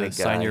Samwise to guy.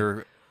 sign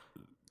your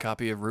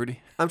copy of Rudy.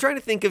 I'm trying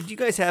to think of, do you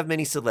guys have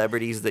many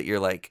celebrities that you're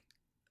like,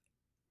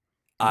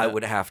 I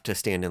would have to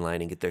stand in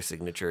line and get their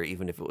signature,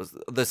 even if it was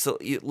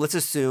let's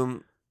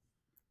assume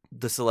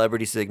the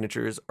celebrity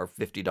signatures are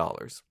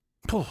 $50.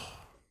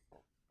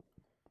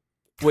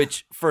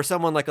 Which for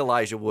someone like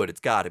Elijah Wood, it's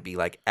got to be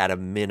like at a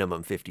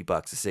minimum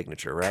 $50 a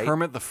signature, right?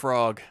 Kermit the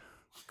Frog.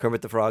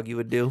 Kermit the Frog, you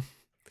would do?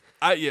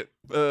 Yeah.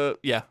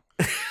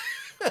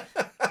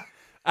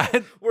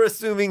 We're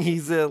assuming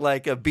he's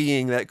like a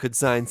being that could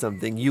sign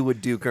something. You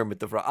would do Kermit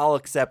the Frog. I'll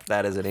accept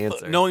that as an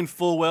answer. Knowing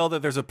full well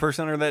that there's a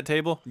person under that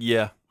table?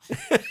 Yeah.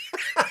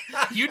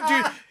 You'd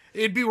do.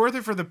 It'd be worth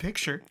it for the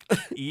picture.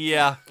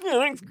 Yeah. Yeah,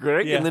 thanks,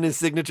 Greg. Yeah. And then his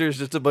signature is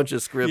just a bunch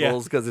of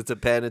scribbles because it's a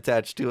pen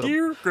attached to a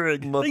Dear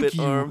Greg, Muppet thank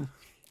you. arm.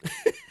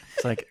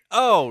 It's like,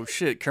 oh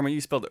shit, Kermit,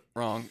 you spelled it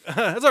wrong.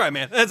 That's all right,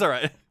 man. That's all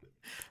right.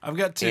 I've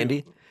got 2.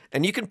 Andy.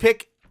 And you can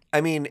pick,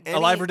 I mean,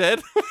 Alive or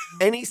dead?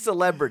 any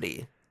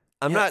celebrity.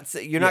 I'm not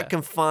saying you're not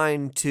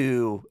confined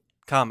to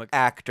Comic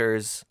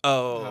actors.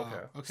 Oh,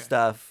 Okay.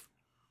 Stuff.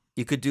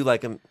 You could do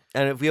like and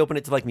if we open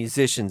it to like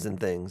musicians and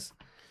things,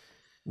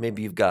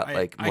 maybe you've got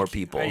more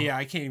people.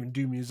 I can't even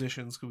do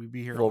musicians. Could we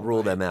be here? We'll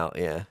rule them out.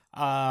 Yeah.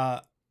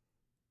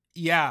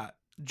 Yeah.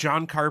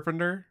 John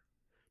Carpenter.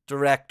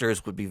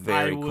 Directors would be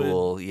very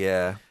cool.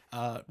 Yeah.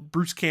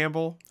 Bruce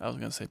Campbell. I was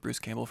gonna say Bruce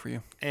Campbell for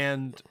you.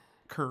 And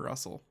Kurt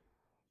Russell.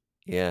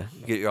 Yeah.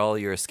 You get all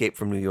your Escape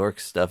from New York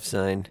stuff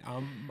signed.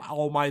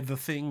 All my The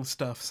Thing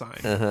stuff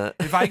signed. Uh-huh.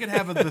 If I could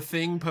have a The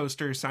Thing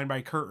poster signed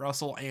by Kurt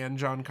Russell and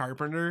John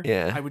Carpenter,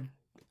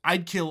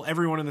 I'd kill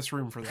everyone in this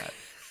room for that.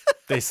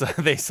 They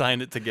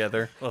signed it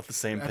together off the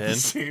same pen.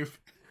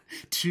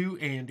 To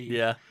Andy.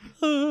 Yeah.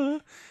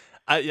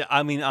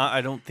 I mean,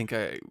 I don't think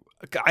I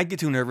get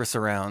too nervous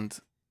around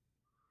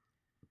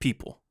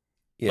people.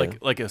 Yeah.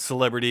 Like a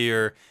celebrity,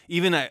 or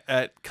even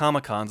at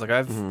Comic-Cons. Like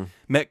I've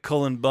met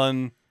Cullen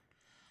Bunn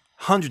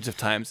hundreds of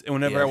times, and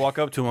whenever I walk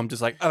up to him, I'm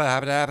just like,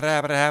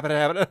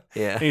 yeah.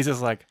 And he's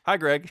just like, hi,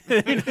 Greg.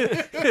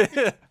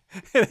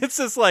 It's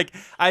just like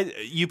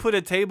you put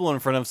a table in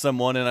front of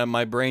someone, and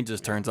my brain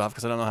just turns off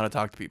because I don't know how to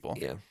talk to people.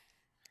 Yeah.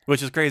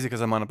 Which is crazy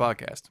because I'm on a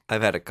podcast.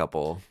 I've had a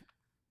couple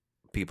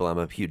people I'm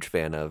a huge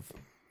fan of.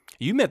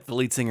 You met the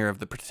lead singer of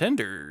the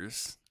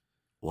Pretenders.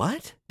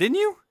 What? Didn't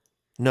you?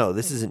 No,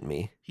 this isn't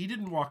me. He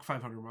didn't walk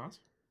 500 miles.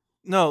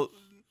 No,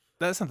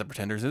 that's not the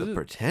Pretenders, is it? The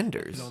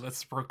Pretenders? No,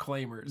 that's the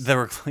Proclaimers.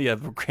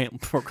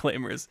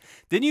 Proclaimers.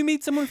 Didn't you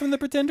meet someone from the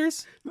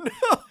Pretenders?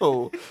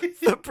 No.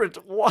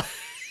 What?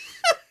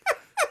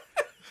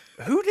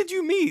 Who did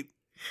you meet?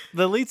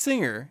 The lead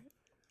singer.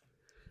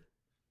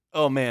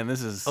 Oh man,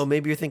 this is. Oh,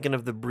 maybe you're thinking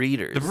of the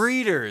Breeders. The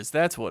Breeders.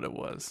 That's what it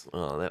was.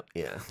 Oh,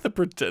 yeah. The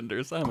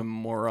Pretenders. I'm a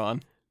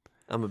moron.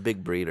 I'm a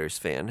big Breeders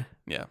fan.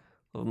 Yeah.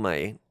 Of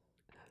my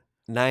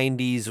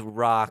 90s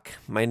rock,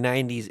 my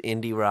 90s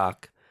indie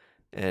rock,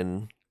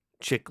 and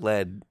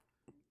chick-led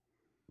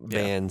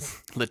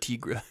bands. La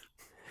Tigre.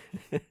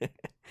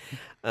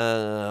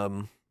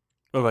 What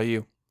about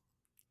you?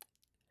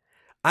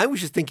 I was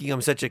just thinking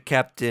I'm such a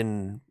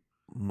Captain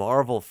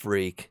Marvel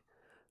freak.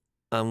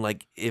 I'm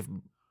like, if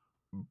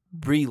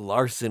Brie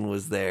Larson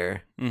was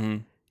there,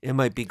 it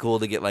might be cool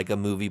to get like a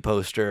movie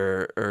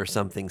poster or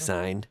something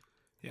signed.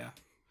 Yeah.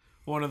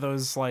 One of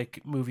those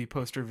like movie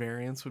poster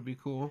variants would be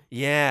cool.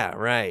 Yeah,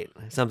 right.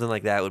 Something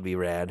like that would be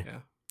rad. Yeah.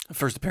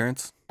 First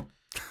appearance.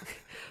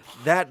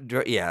 That,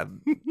 yeah.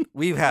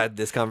 we've had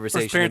this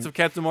conversation. First parents of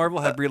Captain Marvel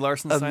had Brie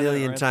Larson a sign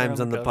million right times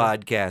there on the cover.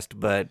 podcast,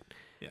 but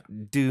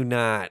do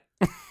not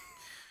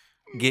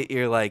get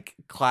your like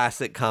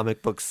classic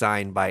comic book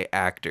signed by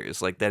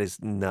actors. Like that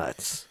is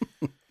nuts.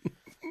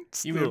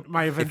 You mean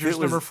my Avengers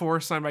was-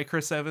 #4 signed by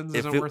Chris Evans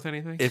isn't worth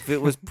anything? If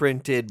it was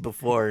printed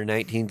before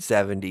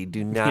 1970,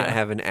 do not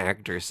have an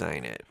actor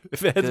sign it.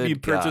 If it had to be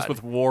Good purchased God.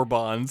 with war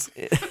bonds,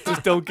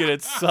 just don't get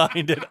it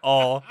signed at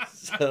all.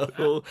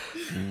 So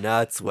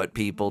nuts what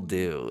people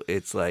do.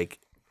 It's like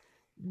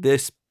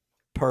this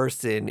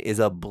person is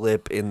a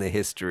blip in the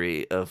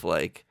history of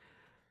like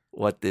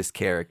what this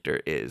character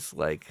is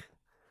like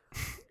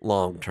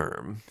long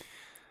term.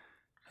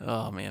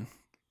 Oh man,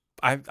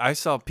 I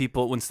saw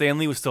people when Stan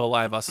Lee was still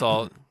alive. I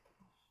saw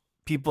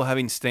people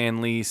having Stan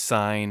Lee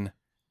sign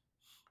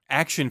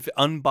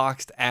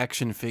unboxed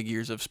action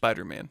figures of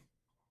Spider-Man,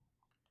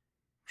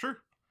 Sure.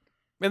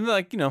 and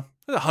like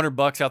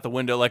 $100 out the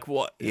window. Like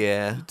what?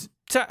 Yeah.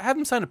 Have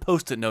him sign a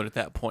Post-it note at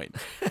that point.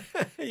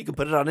 You can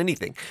put it on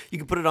anything. You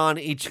can put it on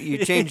each. You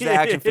change the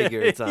action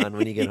figure it's on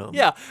when you get home.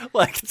 Yeah,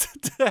 like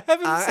to have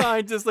him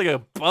sign just like a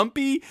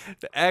bumpy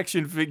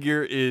action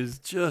figure is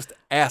just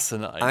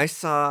asinine.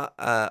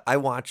 I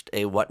watched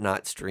a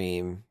Whatnot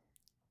stream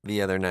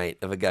the other night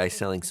of a guy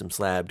selling some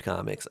slabbed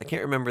comics. I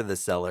can't remember the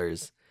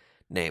seller's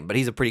name, but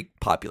he's a pretty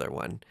popular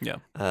one. Yeah.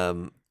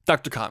 Um,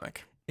 Dr.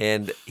 Comic.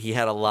 and he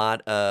had a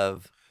lot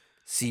of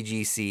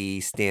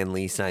CGC Stan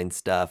Lee signed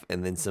stuff,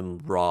 and then some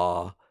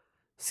raw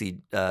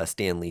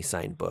Stan Lee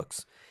signed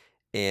books.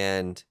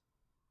 And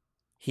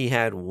he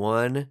had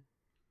one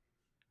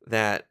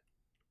that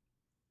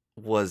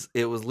was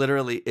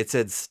literally, it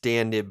said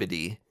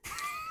Stanibity.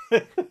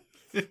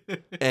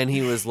 And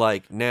he was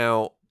like,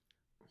 now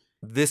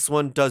this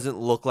one doesn't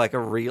look like a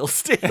real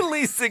Stan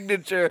Lee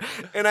signature.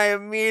 And I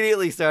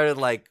immediately started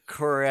like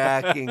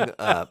cracking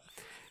up.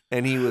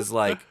 And he was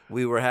like,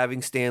 we were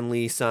having Stan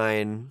Lee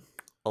sign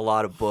a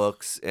lot of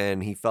books,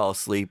 and he fell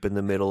asleep in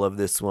the middle of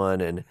this one,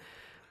 and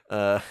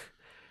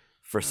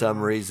for some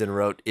reason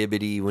wrote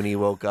Ibity when he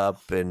woke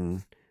up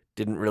and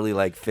didn't really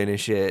like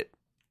finish it.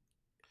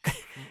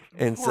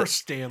 And Poor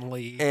Stan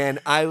Lee. and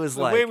I was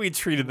The like, way we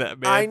treated that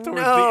man I towards the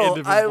know. end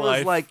of his I life.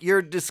 was like,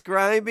 you're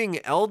describing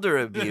elder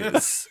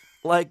abuse.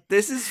 Like,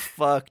 this is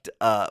fucked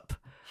up.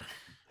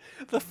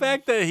 the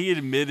fact that he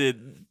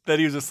admitted that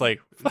he was just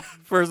like,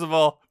 first of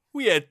all,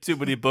 we had too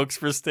many books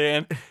for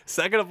Stan.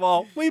 Second of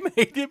all, we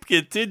made him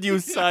continue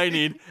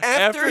signing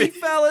After he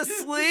fell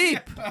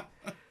asleep.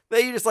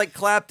 They just like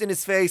clapped in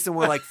his face and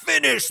were like,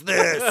 finish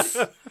this.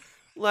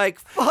 Like,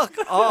 fuck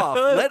off.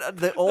 Let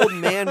the old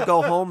man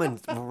go home and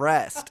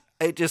rest.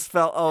 It just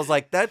felt, I was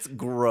like, that's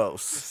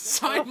gross.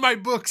 Sign my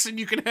books and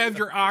you can have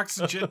your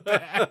oxygen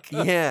back.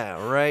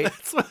 Yeah, right?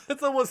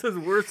 That's almost as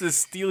worse as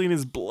stealing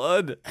his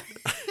blood.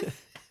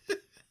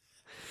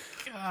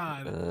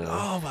 God.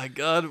 Oh my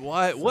God!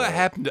 Why? What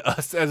happened to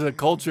us as a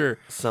culture?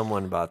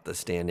 Someone bought the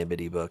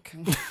Stanibity book.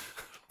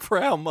 For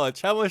how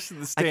much? How much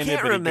did the Stan I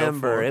can't Ibity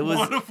remember. Go for? It was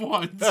One of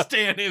one,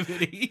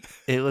 Stanivity.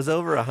 it was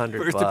over $100.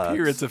 First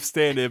appearance of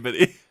Stan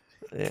Ibity.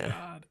 Yeah.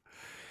 God.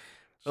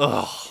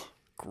 Oh,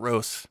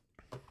 gross.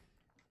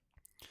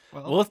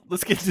 Well, Well,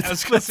 let's get into I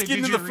was gonna let's say, get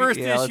did into you the first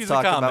Yeah, let's issues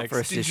talk of about comics.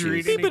 first Did you read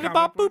issues. any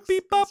comic books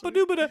this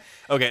week?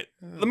 Okay,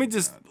 let me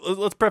just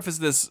let's preface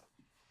this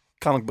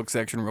comic book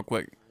section real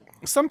quick.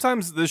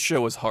 Sometimes this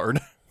show is hard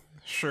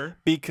Sure.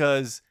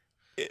 because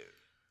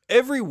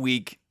every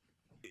week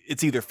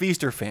it's either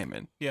feast or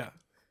famine. Yeah.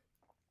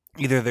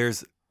 Either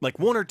there's like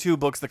one or two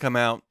books that come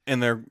out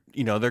and they're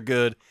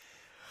good,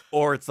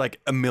 or it's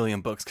like a million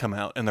books come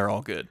out and they're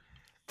all good.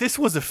 This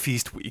was a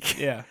feast week.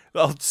 Yeah.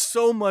 Well,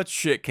 so much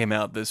shit came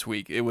out this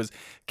week. It was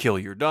Kill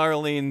Your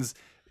Darlings,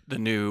 the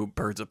new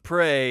Birds of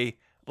Prey,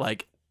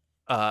 like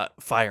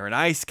Fire and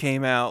Ice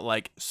came out,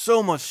 like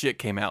so much shit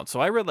came out. So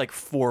I read like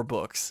 4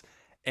 books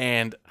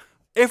and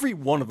every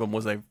one of them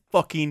was a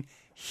fucking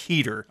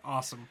heater.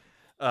 Awesome.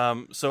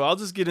 So I'll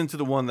just get into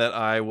the one that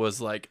I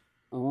was like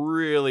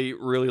really,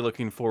 really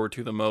looking forward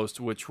to the most,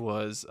 which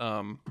was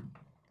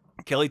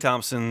Kelly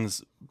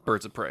Thompson's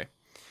Birds of Prey.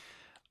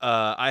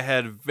 I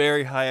had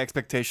very high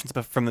expectations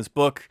from this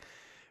book.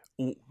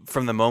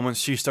 From the moment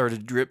she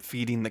started drip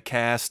feeding the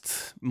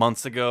cast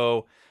months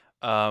ago,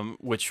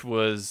 which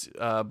was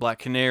Black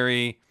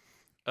Canary,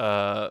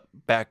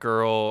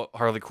 Batgirl,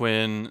 Harley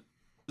Quinn,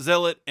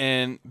 Zealot,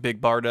 and Big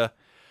Barda.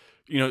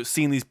 You know,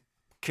 seeing these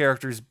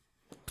characters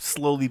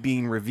slowly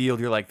being revealed,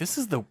 you're like, this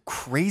is the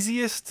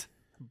craziest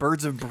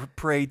Birds of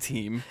Prey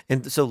team.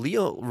 And so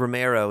Leo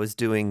Romero is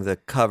doing the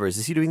covers.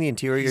 Is he doing the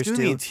interiors He's doing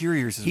too? the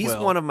interiors as He's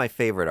well. one of my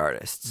favorite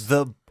artists.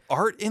 The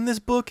art in this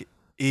book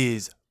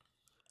is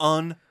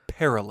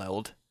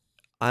unparalleled.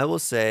 I will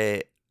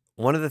say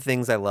one of the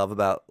things I love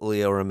about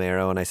Leo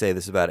Romero, and I say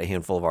this about a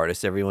handful of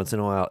artists every once in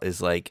a while,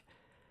 is like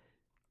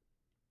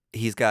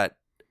he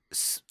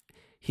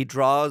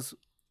draws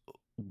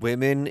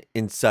women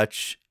in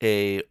such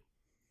a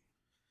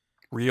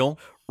Real.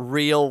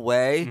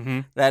 way Mm-hmm.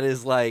 that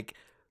is like,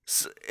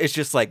 it's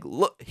just like,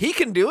 look, he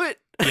can do it.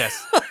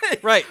 Yes.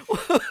 Right.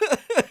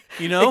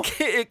 You know?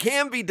 It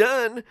can be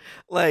done.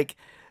 Like,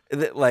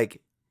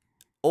 like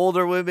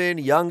older women,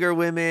 younger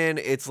women.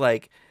 It's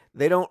like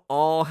they don't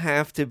all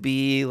have to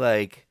be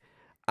like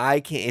I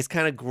can't. It's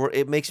kind of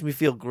it makes me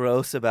feel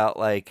gross about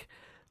like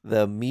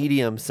the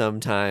medium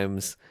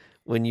sometimes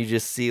when you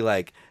just see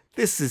like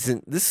this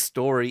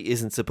story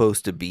isn't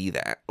supposed to be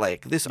that.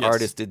 Like this Yes.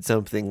 artist did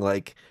something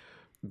like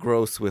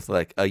gross with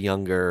like a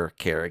younger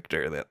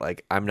character that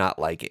like I'm not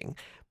liking.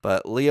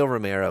 But Leo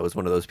Romero is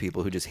one of those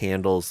people who just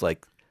handles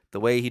like the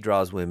way he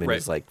draws women Right.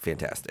 is like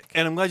fantastic.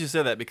 And I'm glad you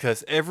said that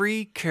because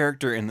every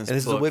character in this And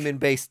this book, is a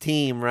women-based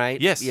team, right?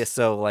 Yes. Yeah,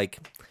 so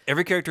like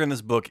every character in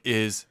this book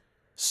is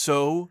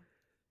so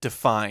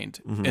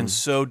defined and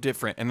so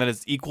different, and that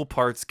is equal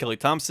parts Kelly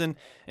Thompson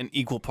and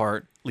equal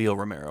part Leo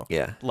Romero.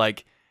 yeah.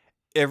 Like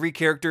every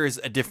character is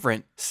a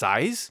different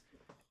size.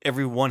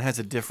 Everyone has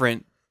a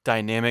different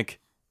dynamic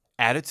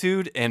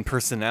attitude and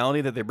personality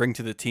that they bring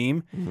to the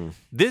team.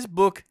 This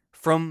book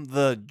from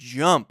the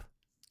jump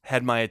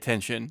had my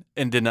attention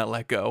and did not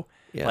let go.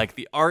 Yeah. Like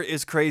the art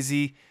is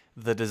crazy,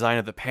 the design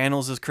of the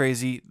panels is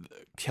crazy.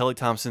 Kelly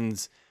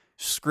Thompson's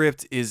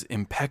script is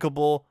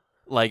impeccable.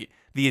 Like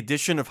the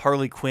addition of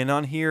Harley Quinn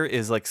on here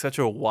is like such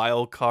a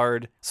wild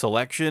card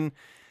selection.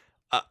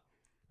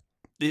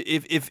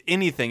 If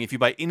anything, if you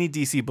buy any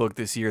DC book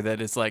this year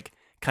that is like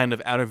kind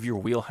of out of your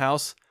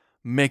wheelhouse,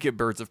 make it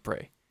Birds of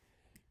Prey,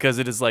 because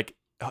it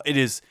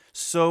is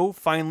so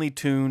finely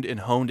tuned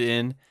and honed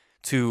in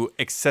to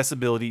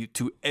accessibility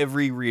to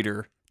every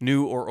reader,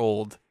 new or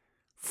old,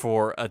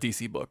 for a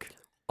DC book.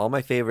 All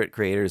my favorite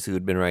creators who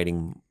had been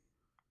writing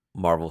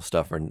Marvel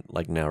stuff are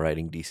like now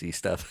writing DC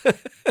stuff.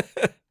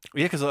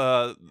 Yeah,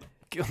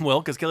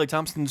 because Kelly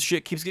Thompson's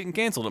shit keeps getting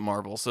canceled at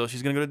Marvel, so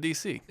she's gonna go to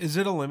DC. Is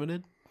it a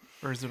limited,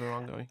 or is it an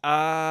ongoing?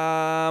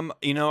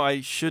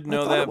 I should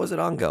know I thought that. it was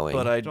ongoing.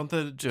 But I Don't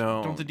the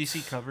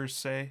DC covers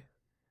say,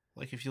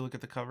 like if you look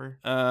at the cover?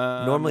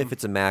 Normally, if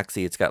it's a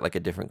maxi, it's got like a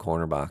different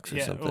corner box or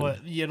Yeah, something. well,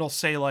 it'll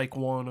say like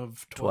 1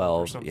 of 12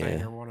 or 12, something,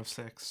 yeah. or 1 of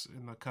 6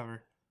 in the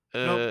cover.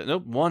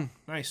 nope, one.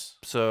 Nice.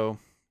 So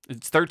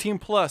it's 13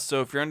 plus.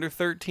 So if you're under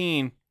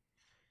 13,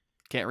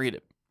 can't read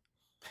it.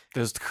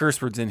 There's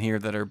curse words in here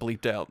that are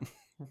bleeped out.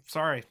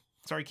 Sorry,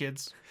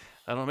 kids.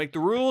 I don't make the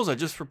rules. I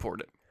just report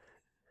it.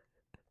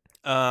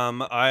 I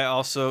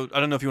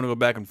don't know if you want to go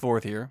back and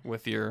forth here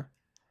with your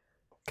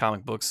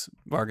comic books,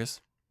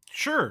 Vargas.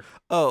 Sure.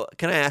 Oh,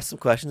 can I ask some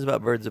questions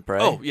about Birds of Prey?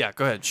 Oh yeah,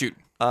 go ahead, shoot.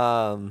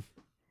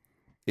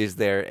 Is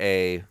there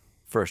a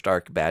first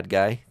arc bad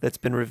guy that's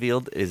been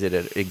revealed? Is it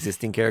an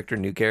existing character,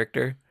 new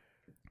character?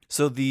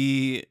 So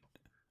the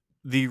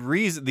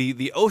reason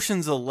the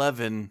Ocean's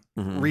 11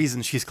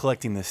 reason she's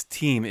collecting this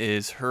team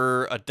is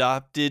her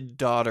adopted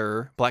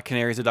daughter, Black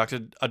Canary's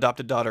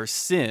adopted daughter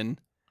Sin,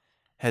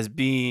 is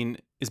being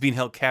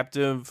held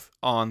captive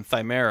on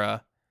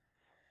Thymera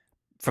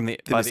from the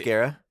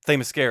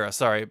Themyscira?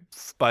 sorry,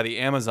 by the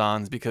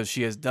Amazons because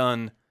she has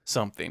done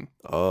something.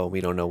 Oh,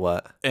 we don't know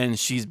what. And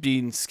she's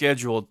being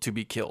scheduled to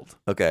be killed.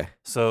 Okay.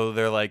 So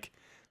they're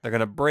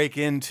gonna break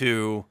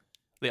into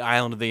the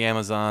island of the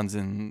Amazons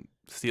and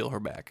steal her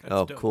back.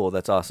 Oh, cool.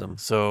 That's awesome.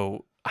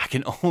 So I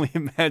can only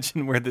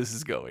imagine where this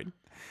is going.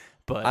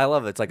 But I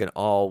love it. It's like an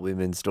all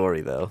women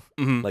story though.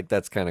 Mhm. Like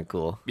that's kind of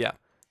cool. Yeah.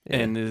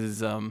 And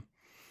is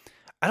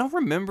I don't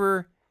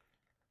remember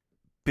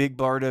Big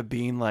Barda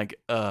being like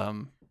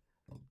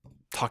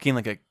talking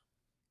like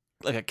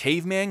a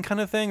caveman kind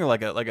of thing or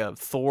like a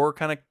Thor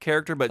kind of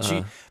character, but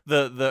she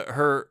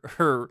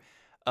her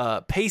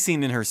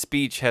pacing in her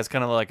speech has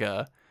kind of like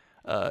a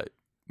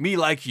me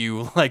like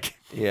you, like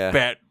Yeah.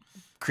 bat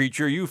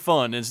creature, you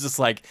fun. It's just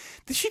like,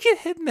 did she get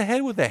hit in the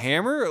head with a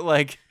hammer?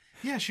 Like,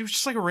 Yeah, she was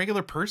just like a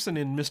regular person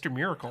in Mr.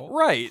 Miracle.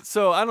 right.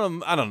 So I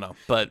don't know,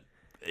 but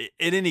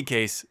in any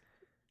case,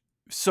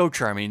 so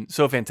charming,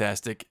 so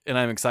fantastic, and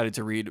I'm excited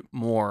to read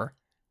more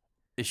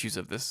issues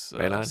of this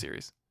Right on.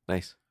 series.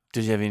 Nice.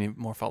 Did you have any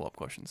more follow-up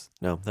questions?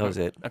 No, that was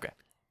it. Okay.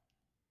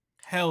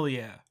 Hell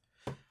yeah.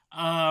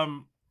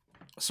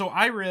 So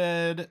I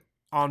read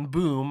on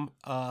Boom,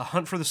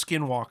 Hunt for the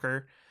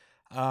Skinwalker.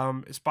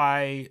 It's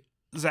by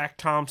Zach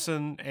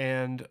Thompson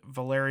and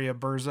Valeria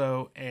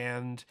Berzo,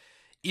 and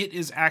it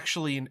is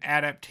actually an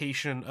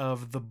adaptation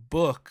of the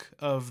book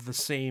of the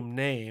same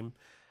name.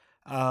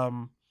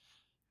 And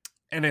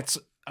it's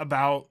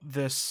about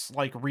this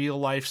like real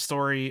life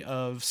story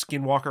of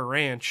Skinwalker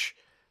Ranch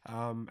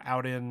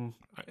out in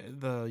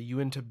the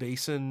Uinta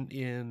Basin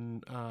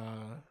in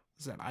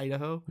is that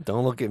Idaho?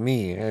 Don't look at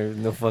me. I have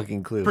no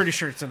fucking clue. Pretty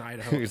sure it's in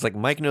Idaho. It's like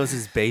Mike knows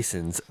his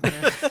basins.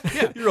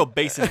 You're real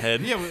basin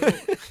head. Yeah,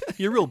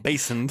 You're real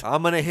basined.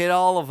 I'm gonna hit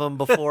all of them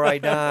before I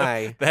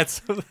die.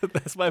 That's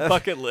my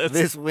bucket list.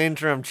 This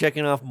winter, I'm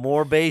checking off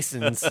more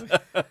basins.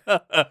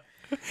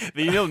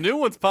 New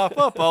ones pop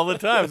up all the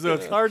time, so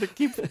it's hard to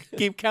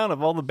keep count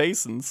of all the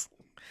basins.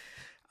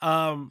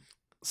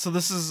 So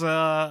this is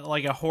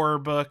like a horror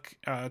book,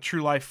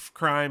 true life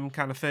crime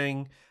kind of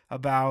thing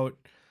about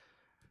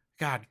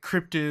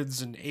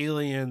cryptids and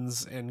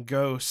aliens and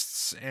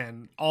ghosts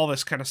and all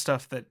this kind of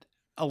stuff that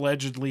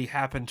allegedly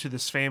happened to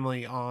this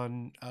family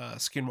on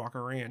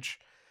Skinwalker Ranch.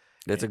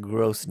 That's a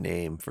gross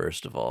name,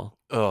 first of all.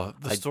 Oh,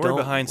 the I story don't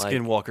behind like-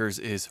 Skinwalkers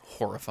is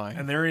horrifying.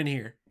 And they're in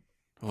here.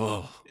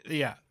 Oh,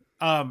 Yeah.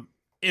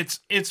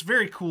 It's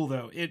very cool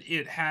though.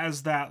 It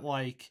has that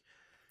like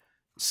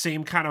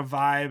same kind of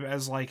vibe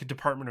as like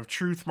Department of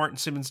Truth. Martin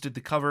Simmons did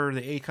the cover,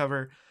 the A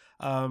cover.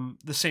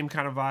 The same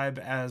kind of vibe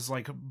as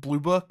like Blue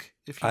Book.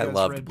 If you I guys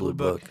loved read Blue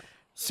Book.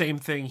 Same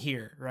thing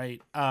here,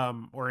 right?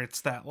 Or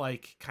it's that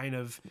like kind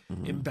of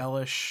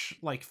embellish,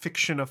 like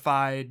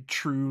fictionified,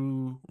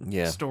 true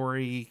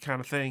story kind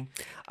of thing.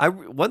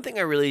 One thing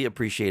I really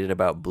appreciated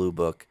about Blue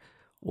Book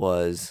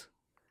was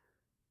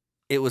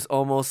it was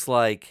almost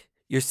like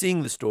you're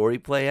seeing the story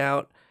play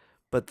out,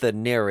 but the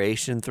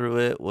narration through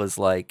it was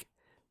like,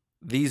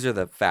 these are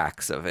the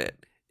facts of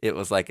it. It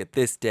was like, at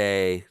this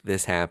day,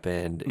 this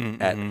happened.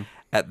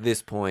 At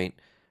this point,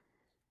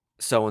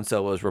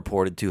 so-and-so was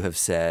reported to have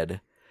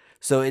said.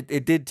 So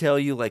it did tell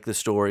you like the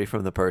story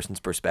from the person's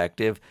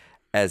perspective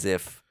as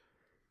if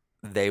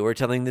they were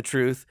telling the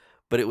truth,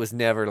 but it was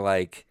never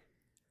like,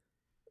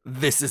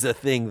 this is a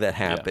thing that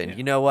happened. Yeah.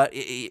 You know what?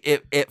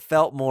 It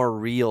felt more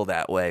real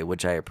that way,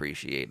 which I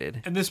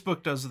appreciated. And this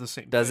book does the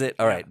same Does thing. it?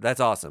 All right. That's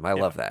awesome. I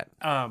love that.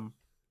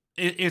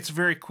 It's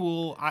very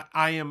cool.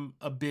 I am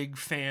a big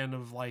fan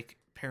of like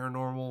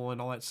paranormal and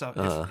all that stuff.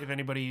 If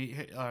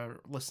anybody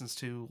listens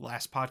to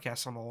last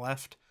podcast on the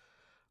left,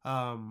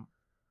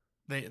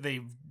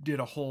 they did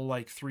a whole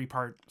like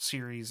 3-part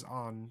series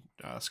on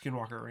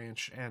Skinwalker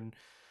Ranch, and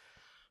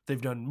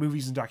they've done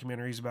movies and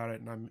documentaries about it,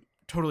 and I'm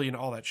totally into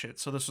all that shit.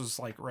 So this was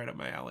like right up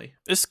my alley.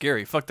 it's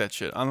scary. Fuck that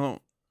shit. I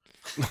don't.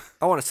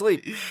 I want to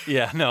sleep.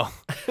 Yeah, no,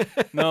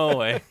 no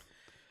way.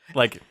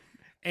 Like,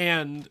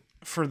 And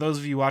for those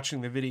of you watching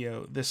the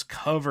video, this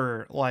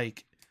cover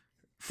like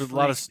there's a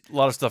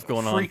lot of stuff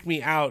going on. freaked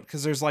me out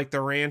because there's like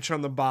the ranch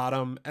on the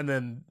bottom, and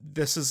then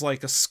this is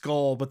like a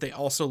skull, but they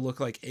also look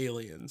like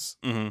aliens.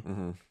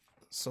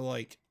 So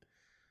like,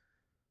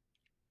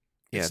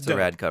 Yeah, it's a dope.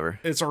 rad cover.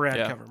 It's a rad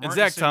Yeah, cover. and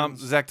Martin Simmons-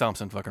 Zach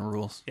Thompson fucking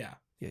rules. Yeah.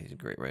 Yeah, he's a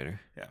great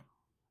writer.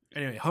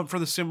 Anyway, Hunt for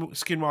the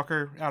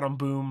Skinwalker out on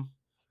Boom.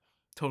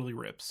 Totally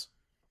rips.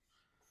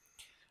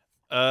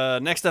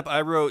 Next up,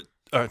 I wrote.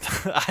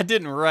 I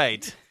didn't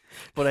write,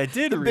 but I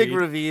did The read. big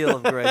reveal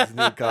of Greg's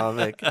new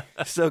comic.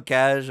 So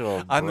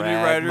casual. I'm the new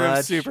Brag writer of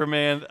much?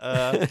 Superman.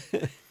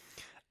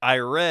 I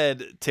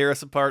read "Tear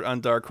Us Apart" on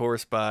Dark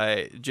Horse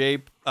by Jay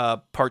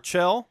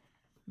Parchell,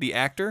 the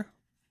actor,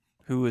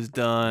 who has I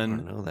done.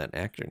 don't know that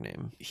actor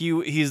name.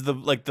 He's the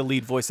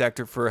lead voice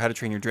actor for How to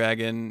Train Your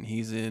Dragon.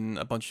 He's in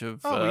a bunch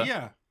of.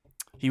 Yeah.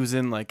 He was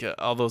in like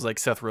all those like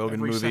Seth Rogen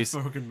Every movies.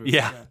 Seth Rogen movie.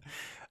 Yeah.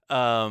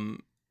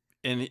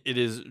 And it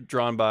is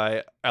drawn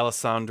by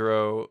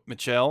Alessandro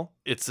Michel.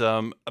 It's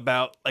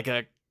about like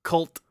a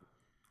cult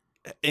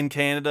in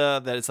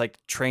Canada that it's like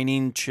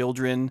training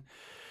children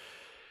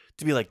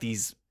to be like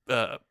these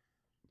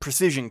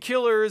precision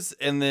killers,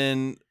 and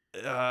then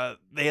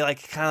they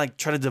like kind of like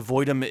try to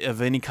devoid them of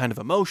any kind of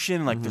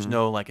emotion. Like there's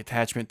no like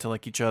attachment to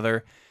like each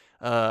other.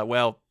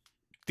 Well,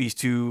 these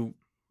two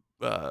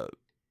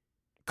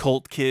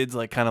cult kids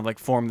like kind of like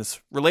form this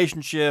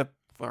relationship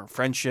or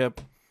friendship,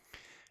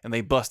 and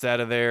they bust out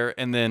of there.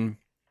 And then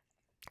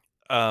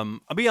I'll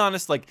be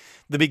honest, like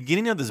the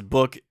beginning of this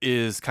book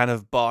is kind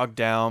of bogged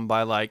down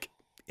by like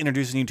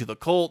introducing you to the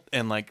cult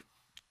and like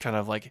kind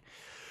of like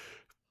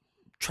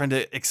trying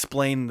to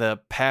explain the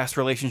past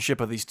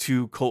relationship of these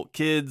two cult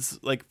kids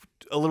like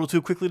a little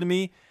too quickly to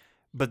me.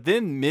 But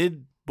then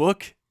mid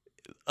book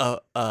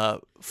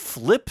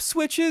flip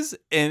switches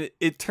and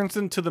it turns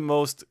into the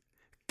most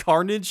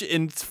carnage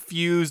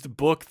infused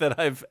book that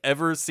I've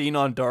ever seen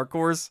on Dark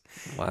Horse.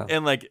 Wow.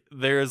 And like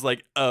there's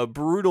like a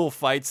brutal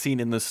fight scene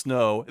in the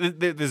snow.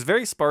 There's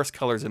very sparse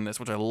colors in this,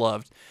 which I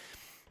loved.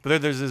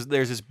 But there's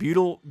this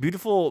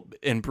beautiful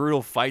and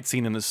brutal fight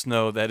scene in the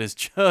snow that is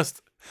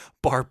just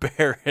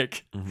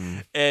barbaric.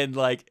 And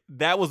like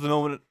that was the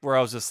moment where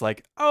I was just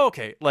like, oh,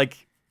 okay,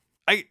 like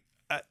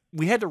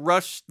we had to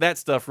rush that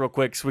stuff real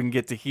quick so we can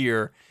get to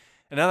here.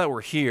 And now that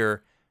we're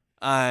here,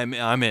 I'm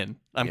in.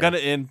 I'm kind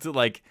of into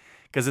like,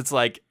 because it's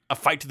like a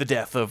fight to the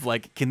death of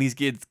like, can these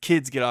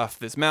kids get off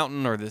this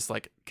mountain or this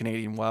like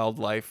Canadian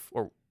wildlife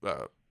or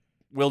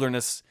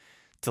wilderness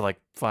to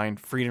like find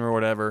freedom or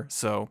whatever.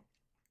 So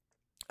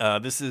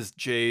this is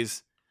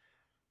Jay's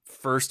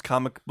first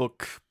comic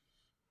book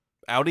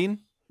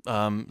outing.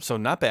 So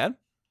not bad.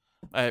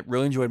 I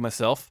really enjoyed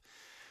myself.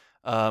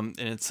 And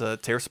it's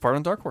Tear Us Apart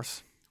on Dark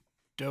Horse.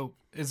 Dope.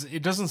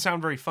 It doesn't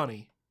sound very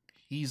funny.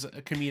 He's a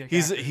comedic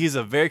actor. He's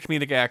a very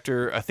comedic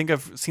actor. I think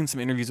I've seen some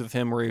interviews with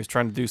him where he was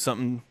trying to do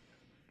something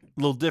a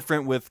little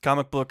different with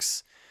comic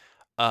books.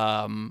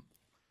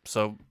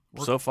 So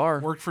far.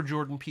 Worked for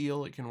Jordan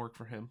Peele. It can work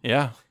for him.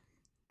 Yeah.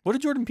 What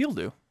did Jordan Peele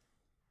do?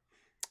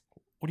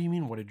 What do you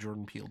mean, what did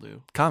Jordan Peele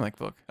do? Comic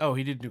book. Oh,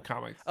 he did do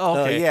comics. Oh,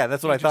 okay. Yeah,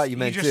 that's what I thought you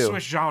meant He just too.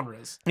 switched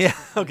genres. Yeah,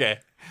 okay.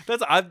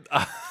 That's I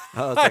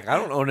was like, I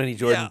don't own any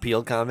Jordan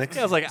Peele comics.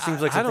 Yeah, I was like,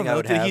 seems like I don't something I know.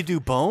 would Did have. he do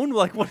Bone?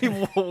 Like,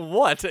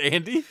 what,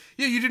 Andy?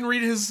 Yeah, you didn't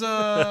read his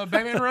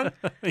Batman run?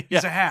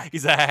 He's a hack.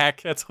 He's a hack.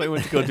 That's why he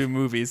went to go do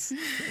movies.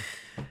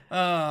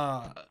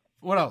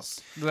 What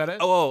else? Is that it?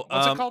 Oh,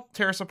 What's it called?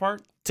 Tear Us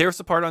Apart? Tear Us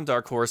Apart on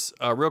Dark Horse.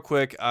 Real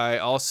quick, I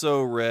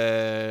also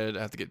read,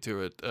 I have to get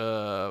to it,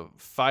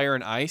 Fire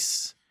and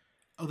Ice.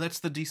 Oh, that's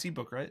the DC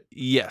book, right?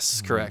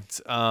 Yes,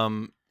 correct.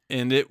 And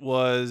it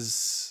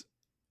was,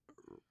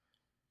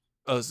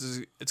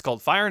 it's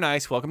called Fire and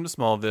Ice, Welcome to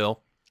Smallville.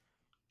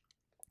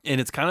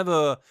 And it's kind of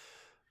a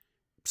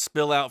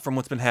spill out from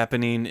what's been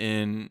happening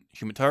in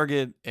Human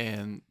Target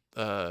and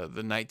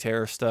the Night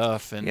Terror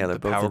stuff and they're the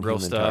both Power in Girl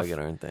Human stuff. Target,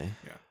 aren't they?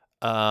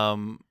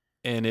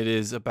 And it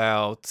is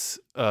about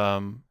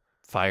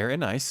fire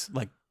and ice,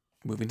 like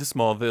moving to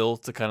Smallville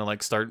to kind of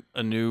like start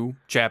a new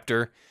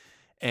chapter.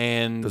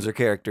 And Those are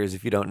characters,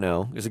 if you don't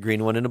know. There's a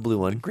green one and a blue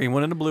one. green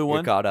one and a blue You're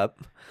one. caught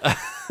up.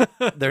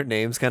 Their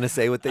names kind of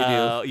say what they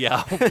do.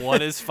 Yeah,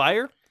 one is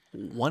fire,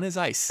 one is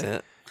ice.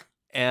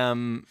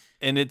 And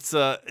it's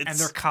And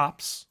they're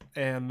cops,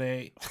 and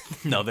they...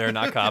 no, they're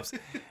not cops.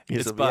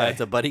 It's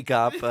a buddy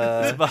cop.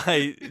 It's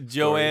by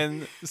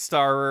Joanne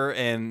Starrer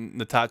and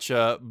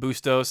Natasha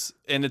Bustos,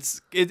 and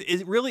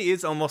it really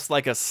is almost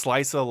like a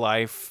slice of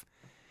life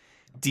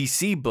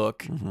DC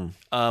book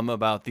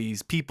about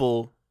these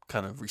people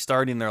kind of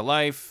restarting their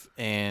life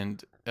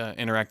and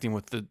interacting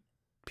with the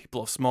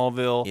people of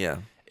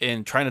Smallville,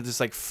 and trying to just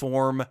like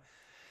form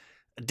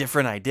a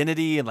different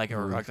identity and like,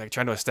 or like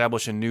trying to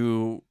establish a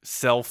new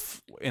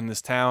self in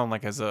this town,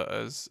 like as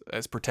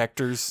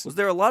protectors. Was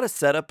there a lot of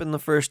setup in the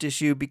first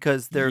issue?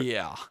 Because there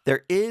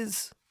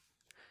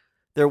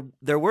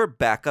were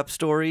backup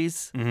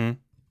stories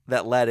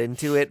that led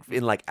into it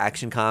in like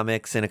Action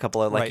Comics and a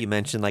couple of, like you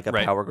mentioned, like a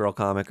Power Girl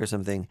comic or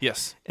something.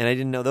 Yes. And I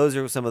didn't know those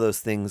are some of those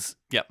things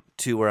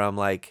too, where I'm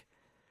like,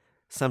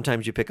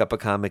 sometimes you pick up a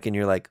comic and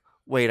you're like,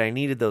 wait, I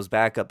needed those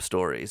backup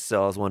stories.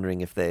 So I was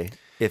wondering if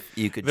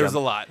you could There's a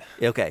lot.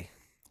 Okay.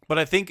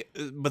 But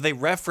they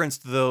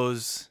referenced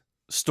those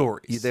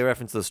stories. They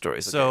referenced those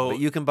stories. So, okay.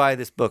 But you can buy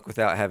this book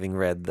without having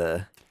read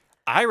the...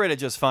 I read it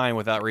just fine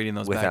without reading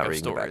those backup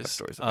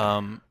stories.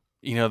 Okay.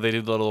 You know, they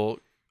do the little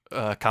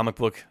comic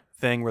book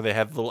thing where they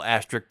have the little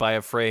asterisk by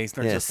a phrase.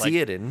 They're just see like,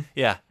 it in.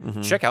 Yeah,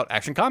 check out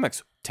Action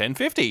Comics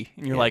 1050.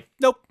 And you're like,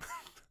 nope,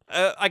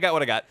 I got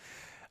what I got.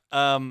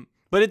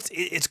 But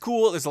it's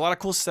cool. There's a lot of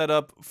cool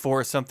setup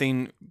for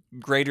something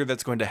greater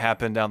that's going to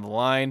happen down the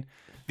line.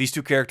 These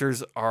two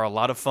characters are a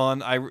lot of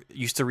fun. I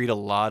used to read a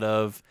lot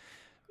of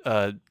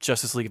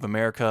Justice League of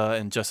America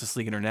and Justice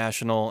League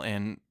International,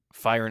 and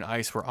Fire and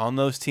Ice were on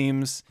those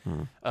teams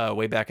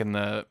way back in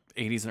the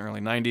 80s and early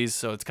 90s.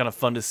 So it's kind of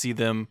fun to see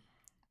them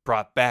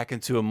brought back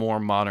into a more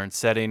modern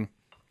setting.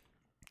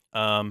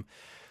 So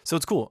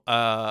it's cool.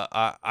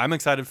 I'm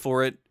excited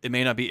for it. It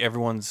may not be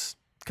everyone's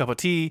cup of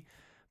tea,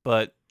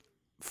 but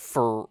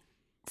for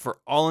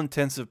all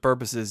intensive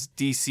purposes,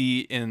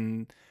 DC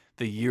in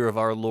the year of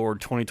our Lord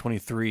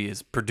 2023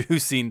 is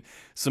producing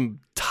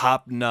some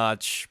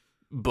top-notch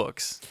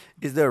books.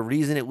 Is there a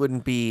reason it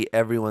wouldn't be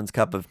everyone's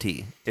cup of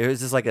tea? Or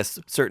is this like a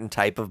certain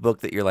type of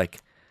book that you're like...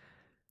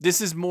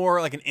 This is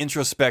more like an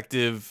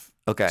introspective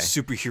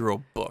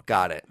superhero book.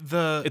 Got it.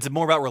 It's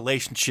more about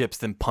relationships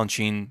than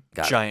punching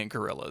giant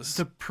gorillas.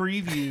 The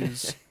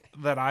previews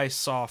that I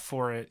saw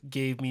for it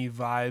gave me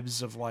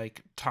vibes of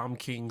like Tom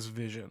King's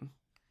Vision.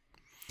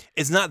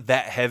 It's not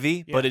that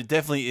heavy, but it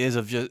definitely is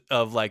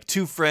of like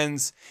two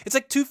friends. It's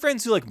like two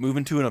friends who like move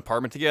into an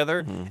apartment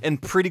together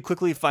and pretty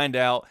quickly find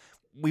out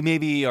we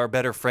maybe are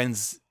better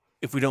friends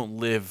if we don't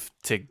live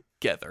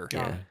together.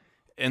 Yeah.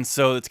 And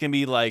so it's going to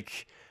be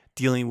like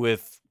dealing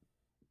with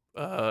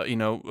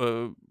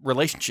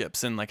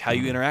relationships and like how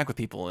you interact with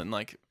people and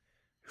like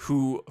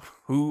who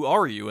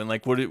are you and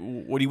like what do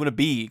you want to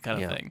be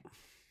kind of thing.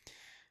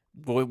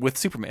 With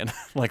Superman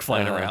like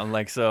flying around,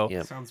 like so.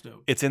 Sounds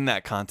dope. It's in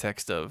that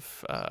context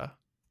of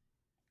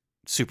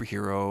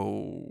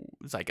superhero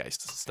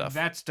zeitgeist stuff.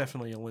 That's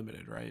definitely a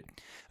limited, right?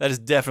 That is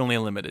definitely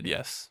a limited,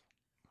 yes.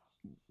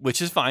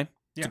 Which is fine.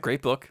 It's a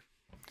great book.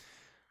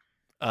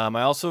 I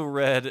also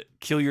read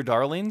Kill Your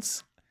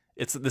Darlings.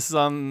 This is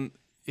on.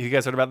 You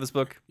guys heard about this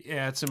book?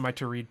 Yeah, it's in my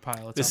to read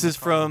pile. This is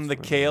from the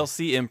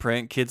KLC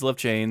imprint, Kids Love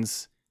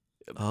Chains.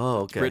 Oh,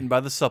 okay. It's written by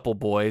the Supple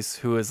Boys,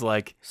 who is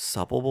like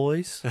Supple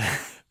Boys.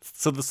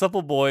 So the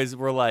Supple Boys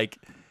were like,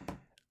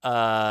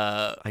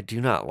 I do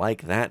not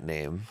like that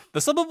name.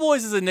 The Supple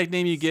Boys is a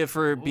nickname you get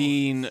for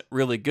being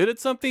really good at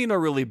something or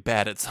really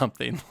bad at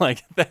something.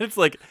 Like that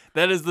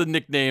is the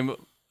nickname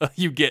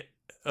you get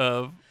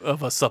of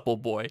a supple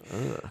boy.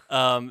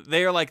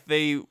 They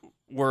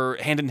were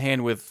hand in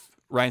hand with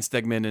Ryan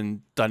Stegman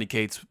and Donny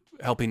Cates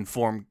helping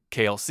form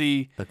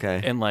KLC.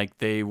 Okay. And like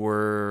they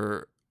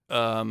were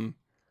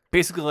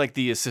basically like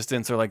the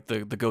assistants or like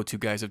the go-to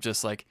guys of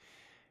just like,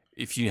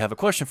 if you have a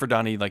question for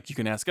Donnie, like you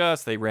can ask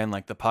us. They ran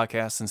like the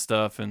podcasts and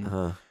stuff,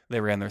 and they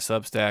ran their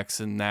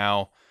Substacks, and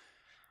now,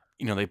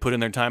 they put in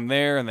their time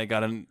there, and they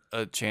got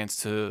a chance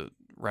to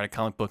write a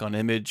comic book on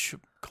Image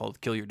called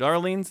Kill Your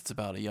Darlings. It's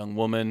about a young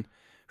woman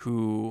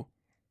who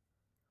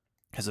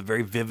has a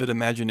very vivid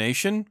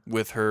imagination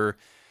with her,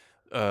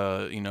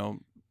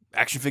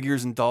 action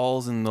figures and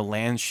dolls and the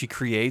land she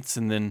creates,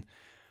 and then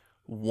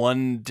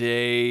one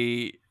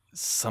day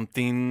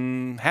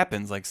something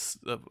happens, like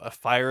a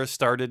fire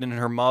started and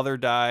her mother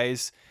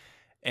dies,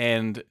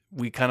 and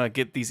we kind of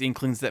get these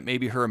inklings that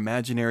maybe her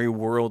imaginary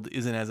world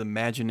isn't as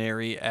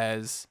imaginary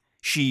as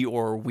she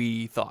or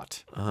we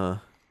thought.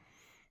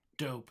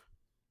 Dope.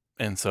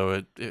 And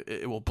so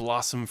it will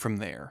blossom from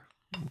there.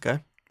 Okay.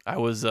 I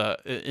was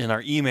in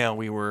our email,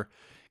 we were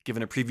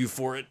given a preview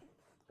for it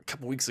a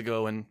couple weeks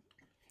ago, and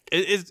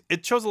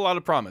it shows a lot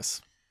of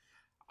promise.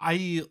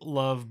 I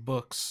love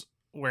books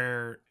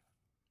where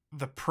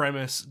the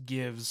premise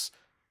gives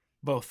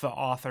both the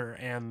author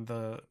and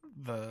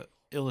the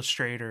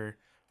illustrator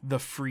the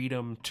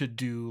freedom to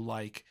do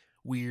like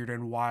weird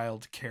and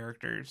wild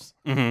characters.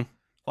 Mm-hmm.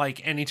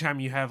 Like anytime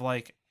you have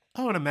like,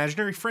 oh, an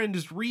imaginary friend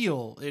is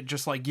real, it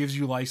just like gives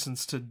you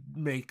license to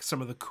make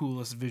some of the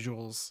coolest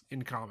visuals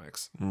in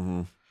comics.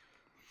 Mm-hmm.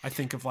 I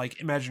think of like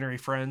Imaginary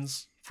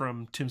Friends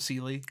from Tim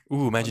Seeley.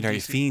 Ooh, Imaginary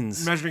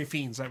Fiends. Imaginary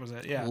Fiends, that was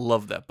it. Yeah.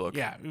 Love that book.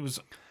 Yeah, it was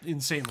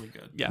insanely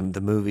good. Yeah.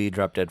 The movie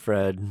Drop Dead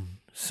Fred.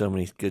 So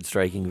many good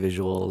striking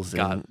visuals.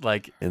 God,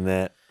 in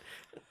that.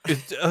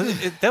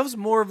 That was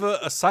more of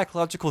a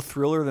psychological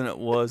thriller than it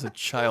was a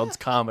child's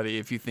comedy,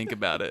 if you think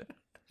about it.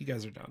 You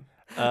guys are done.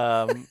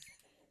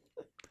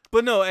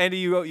 But no, Andy,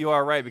 you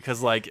are right,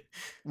 because like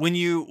when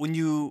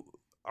you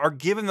are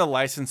given the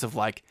license of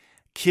like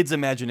kids'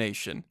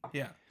 imagination,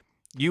 Yeah.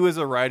 you as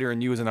a writer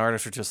and you as an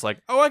artist are just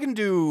like, oh, I can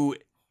do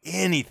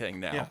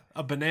anything now. Yeah.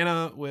 A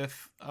banana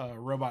with a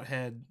robot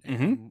head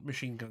and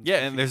machine guns. Yeah,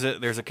 and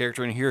there's a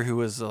character in here who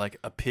is like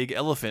a pig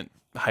elephant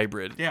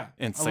hybrid. Yeah.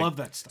 And it's I love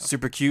that stuff.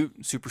 super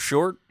cute, super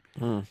short.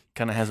 Kind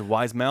of has a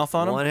wise mouth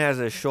on him. One has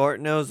a short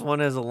nose, one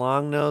has a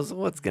long nose.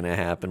 What's gonna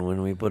happen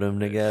when we put them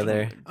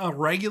together? A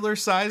regular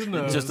size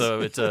nose. It's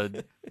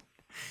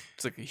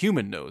like a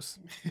human nose.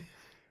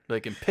 They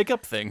can pick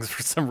up things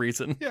for some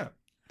reason. Yeah.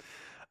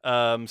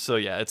 So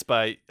yeah, it's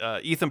by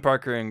Ethan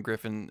Parker and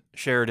Griffin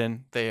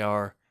Sheridan. They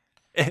are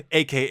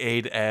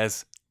AKA'd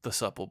as the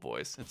Supple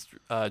Boys. It's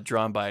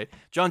drawn by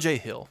John J.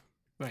 Hill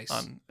Nice.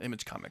 on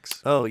Image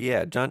Comics. Oh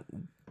yeah, John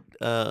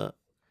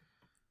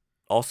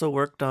also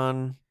worked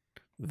on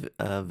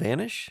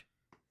Vanish.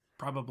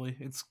 Probably.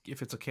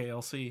 If it's a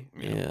KLC.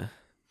 Yeah.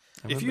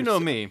 If you know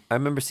me, I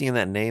remember seeing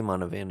that name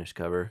on a Vanish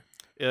cover.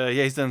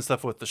 yeah, he's done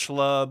stuff with the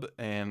Schlub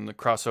and the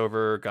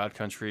crossover God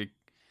Country.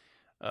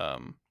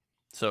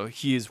 So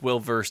he is well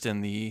versed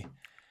in the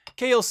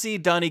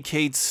KLC, Donny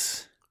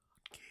Cates,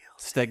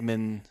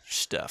 Stegman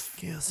stuff.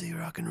 KLC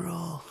rock and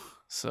roll.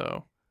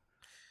 So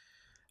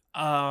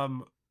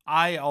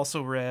I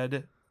also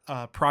read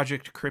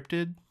Project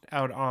Cryptid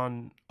out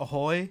on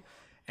Ahoy,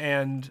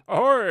 and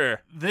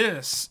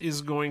this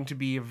is going to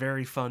be a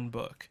very fun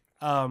book.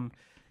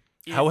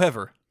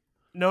 However,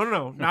 no,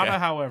 not Okay. a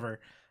however.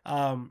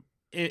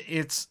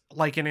 It's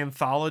like an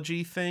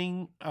anthology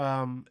thing.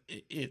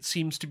 It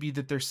seems to be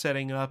that they're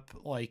setting up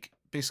like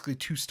basically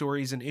 2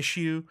 stories an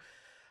issue.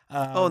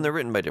 And they're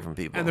written by different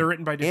people. and they're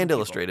written by different and people.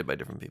 illustrated by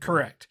different people.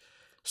 Correct.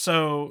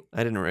 So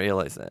I didn't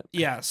realize that.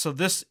 yeah, so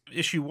this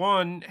issue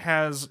 1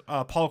 has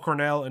Paul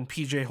Cornell and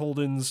PJ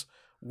Holden's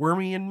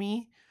Wormy and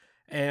Me,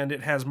 and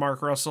it has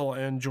Mark Russell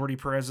and Jordi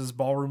Perez's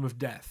Ballroom of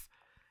Death.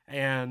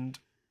 And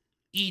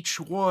each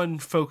one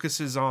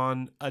focuses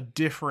on a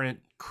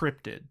different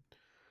cryptid.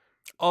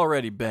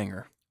 already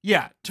banger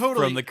Yeah,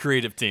 totally. from the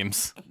creative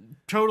teams.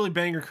 Totally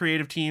banger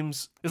creative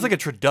teams. It's like a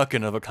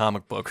turducken of a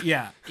comic book.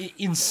 Yeah,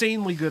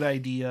 insanely good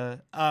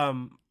idea.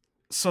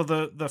 So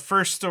the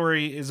first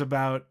story is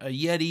about a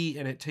Yeti,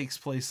 and it takes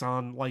place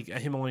on like a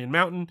Himalayan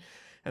mountain,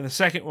 and the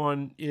second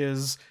one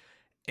is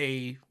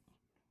a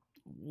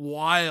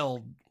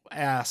wild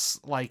ass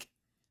like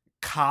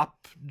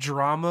cop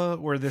drama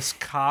where this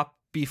cop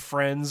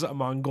befriends a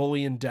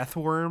Mongolian death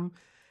worm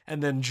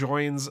and then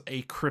joins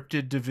a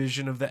cryptid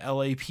division of the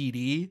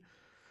LAPD.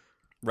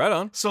 Right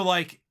on. So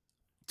like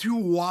 2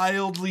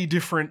 wildly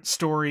different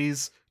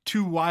stories,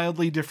 2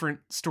 wildly different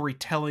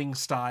storytelling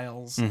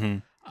styles.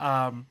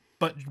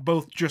 But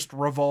both just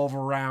revolve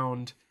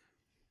around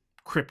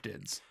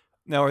cryptids.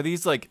 Now, are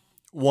these like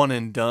one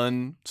and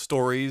done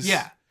stories?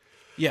 Yeah.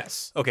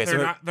 Yes. Okay,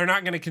 They're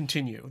not going to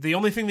continue. The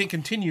only thing that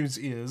continues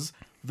is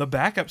the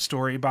backup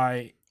story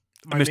by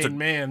my main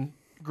man,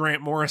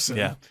 Grant Morrison.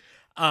 Yeah.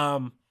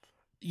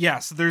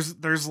 Yes,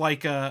 there's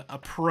like a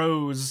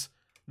prose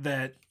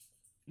that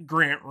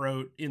Grant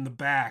wrote in the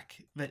back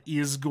that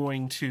is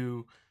going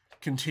to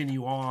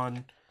continue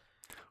on,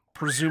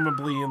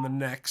 presumably in the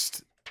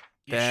next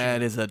issue.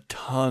 That is a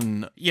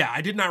ton. Yeah,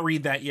 I did not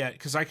read that yet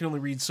because I can only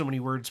read so many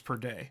words per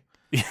day.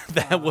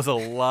 That was a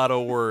lot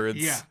of words.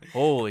 Yeah.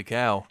 Holy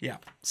cow. Yeah.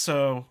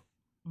 So,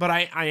 but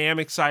I am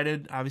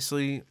excited.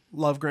 Obviously,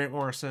 love Grant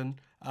Morrison.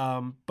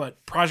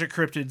 But Project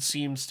Cryptid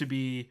seems to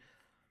be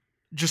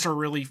just a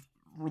really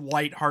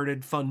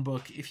lighthearted, fun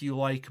book. If you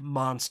like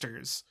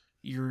monsters,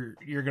 you're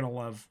gonna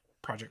love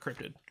Project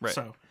Cryptid. Right.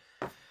 So,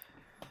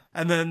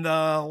 and then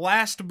the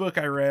last book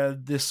I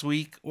read this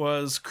week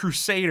was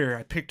Crusader.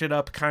 I picked it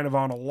up kind of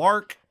on a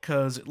lark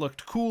because it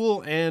looked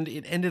cool, and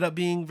it ended up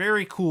being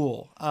very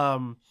cool.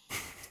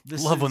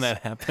 Love when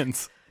that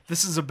happens.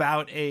 This is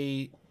about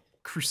a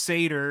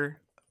crusader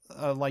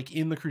like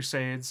in the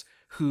Crusades,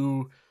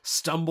 who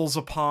stumbles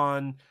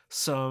upon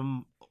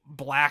some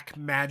black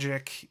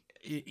magic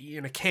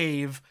in a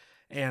cave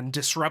and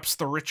disrupts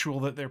the ritual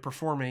that they're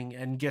performing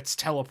and gets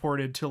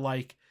teleported to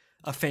like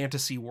a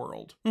fantasy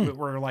world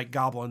where like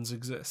goblins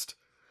exist.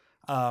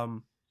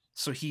 So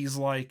he's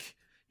like,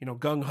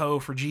 gung-ho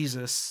for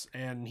Jesus,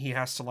 and he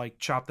has to like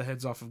chop the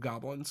heads off of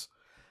goblins.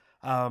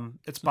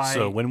 It's by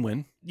So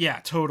win-win. Yeah,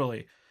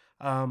 totally.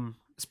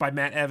 It's by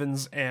Matt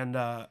Evans and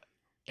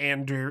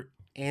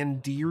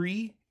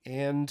Andiri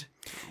and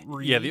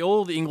Yeah, the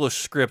old English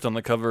script on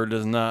the cover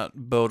does not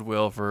bode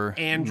well for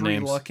Andrew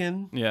names.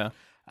 Luckin. Yeah.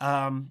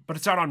 But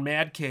it's out on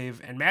Mad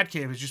Cave, and Mad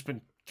Cave has just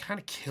been kind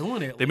of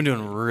killing it. They've been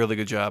doing a really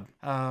good job.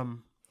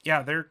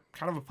 Yeah, they're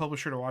kind of a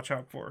publisher to watch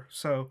out for.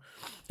 So,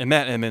 and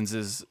Matt Emmons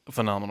is a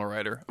phenomenal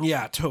writer.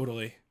 Yeah,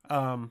 totally.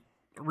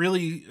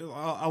 Really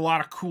a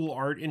lot of cool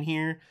art in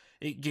here.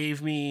 It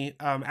gave me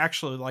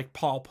actually like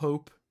Paul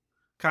Pope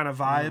kind of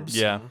vibes.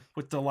 Yeah.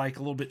 With the like a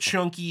little bit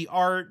chunky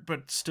art,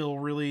 but still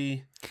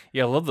really.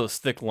 Yeah, I love those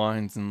thick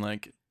lines and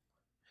like.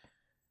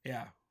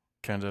 Yeah.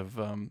 Kind of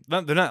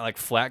they're not like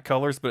flat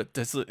colors, but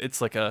it's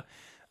like a,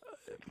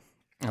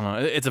 I don't know,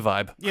 it's a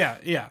vibe.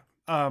 Yeah.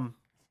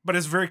 But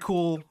it's very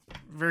cool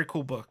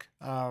book.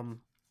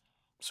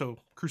 So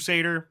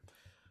Crusader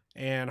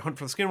and Hunt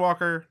for the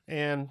Skinwalker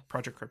and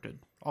Project Cryptid,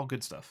 all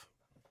good stuff.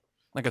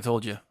 Like I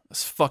told you,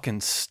 it's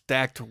fucking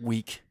stacked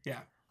week.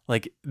 Yeah.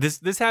 Like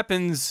this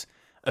happens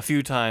a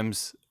few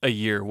times a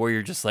year where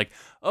you're just like,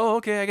 oh,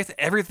 okay, I guess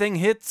everything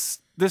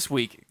hits this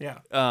week. Yeah.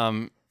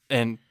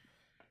 And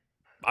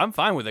I'm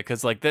fine with it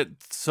because like that,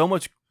 so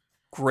much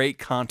great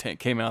content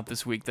came out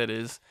this week that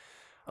is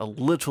a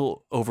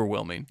little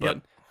overwhelming.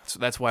 But so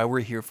that's why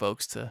we're here,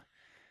 folks, to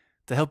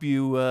help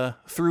you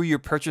through your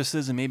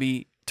purchases and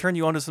maybe turn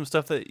you onto some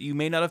stuff that you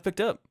may not have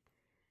picked up.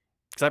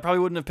 Because I probably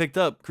wouldn't have picked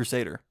up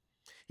Crusader.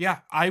 Yeah,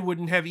 I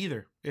wouldn't have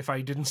either if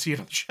I didn't see it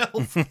on the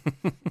shelf.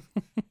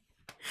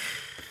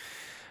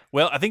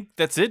 Well, I think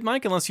that's it,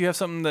 Mike, unless you have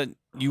something that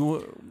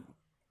you...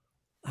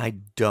 I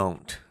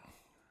don't.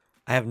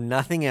 I have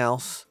nothing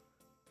else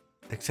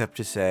except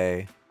to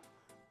say,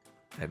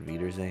 Ad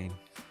Wiedersehen.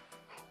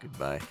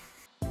 Goodbye.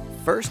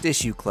 First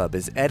Issue Club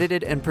is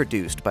edited and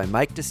produced by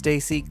Mike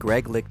DeStacy,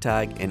 Greg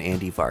Lichtag, and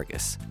Andy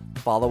Vargas.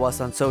 Follow us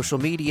on social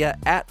media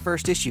at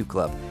First Issue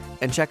Club,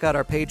 and check out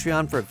our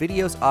Patreon for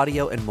videos,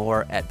 audio, and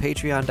more at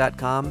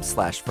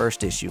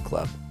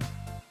patreon.com/firstissueclub.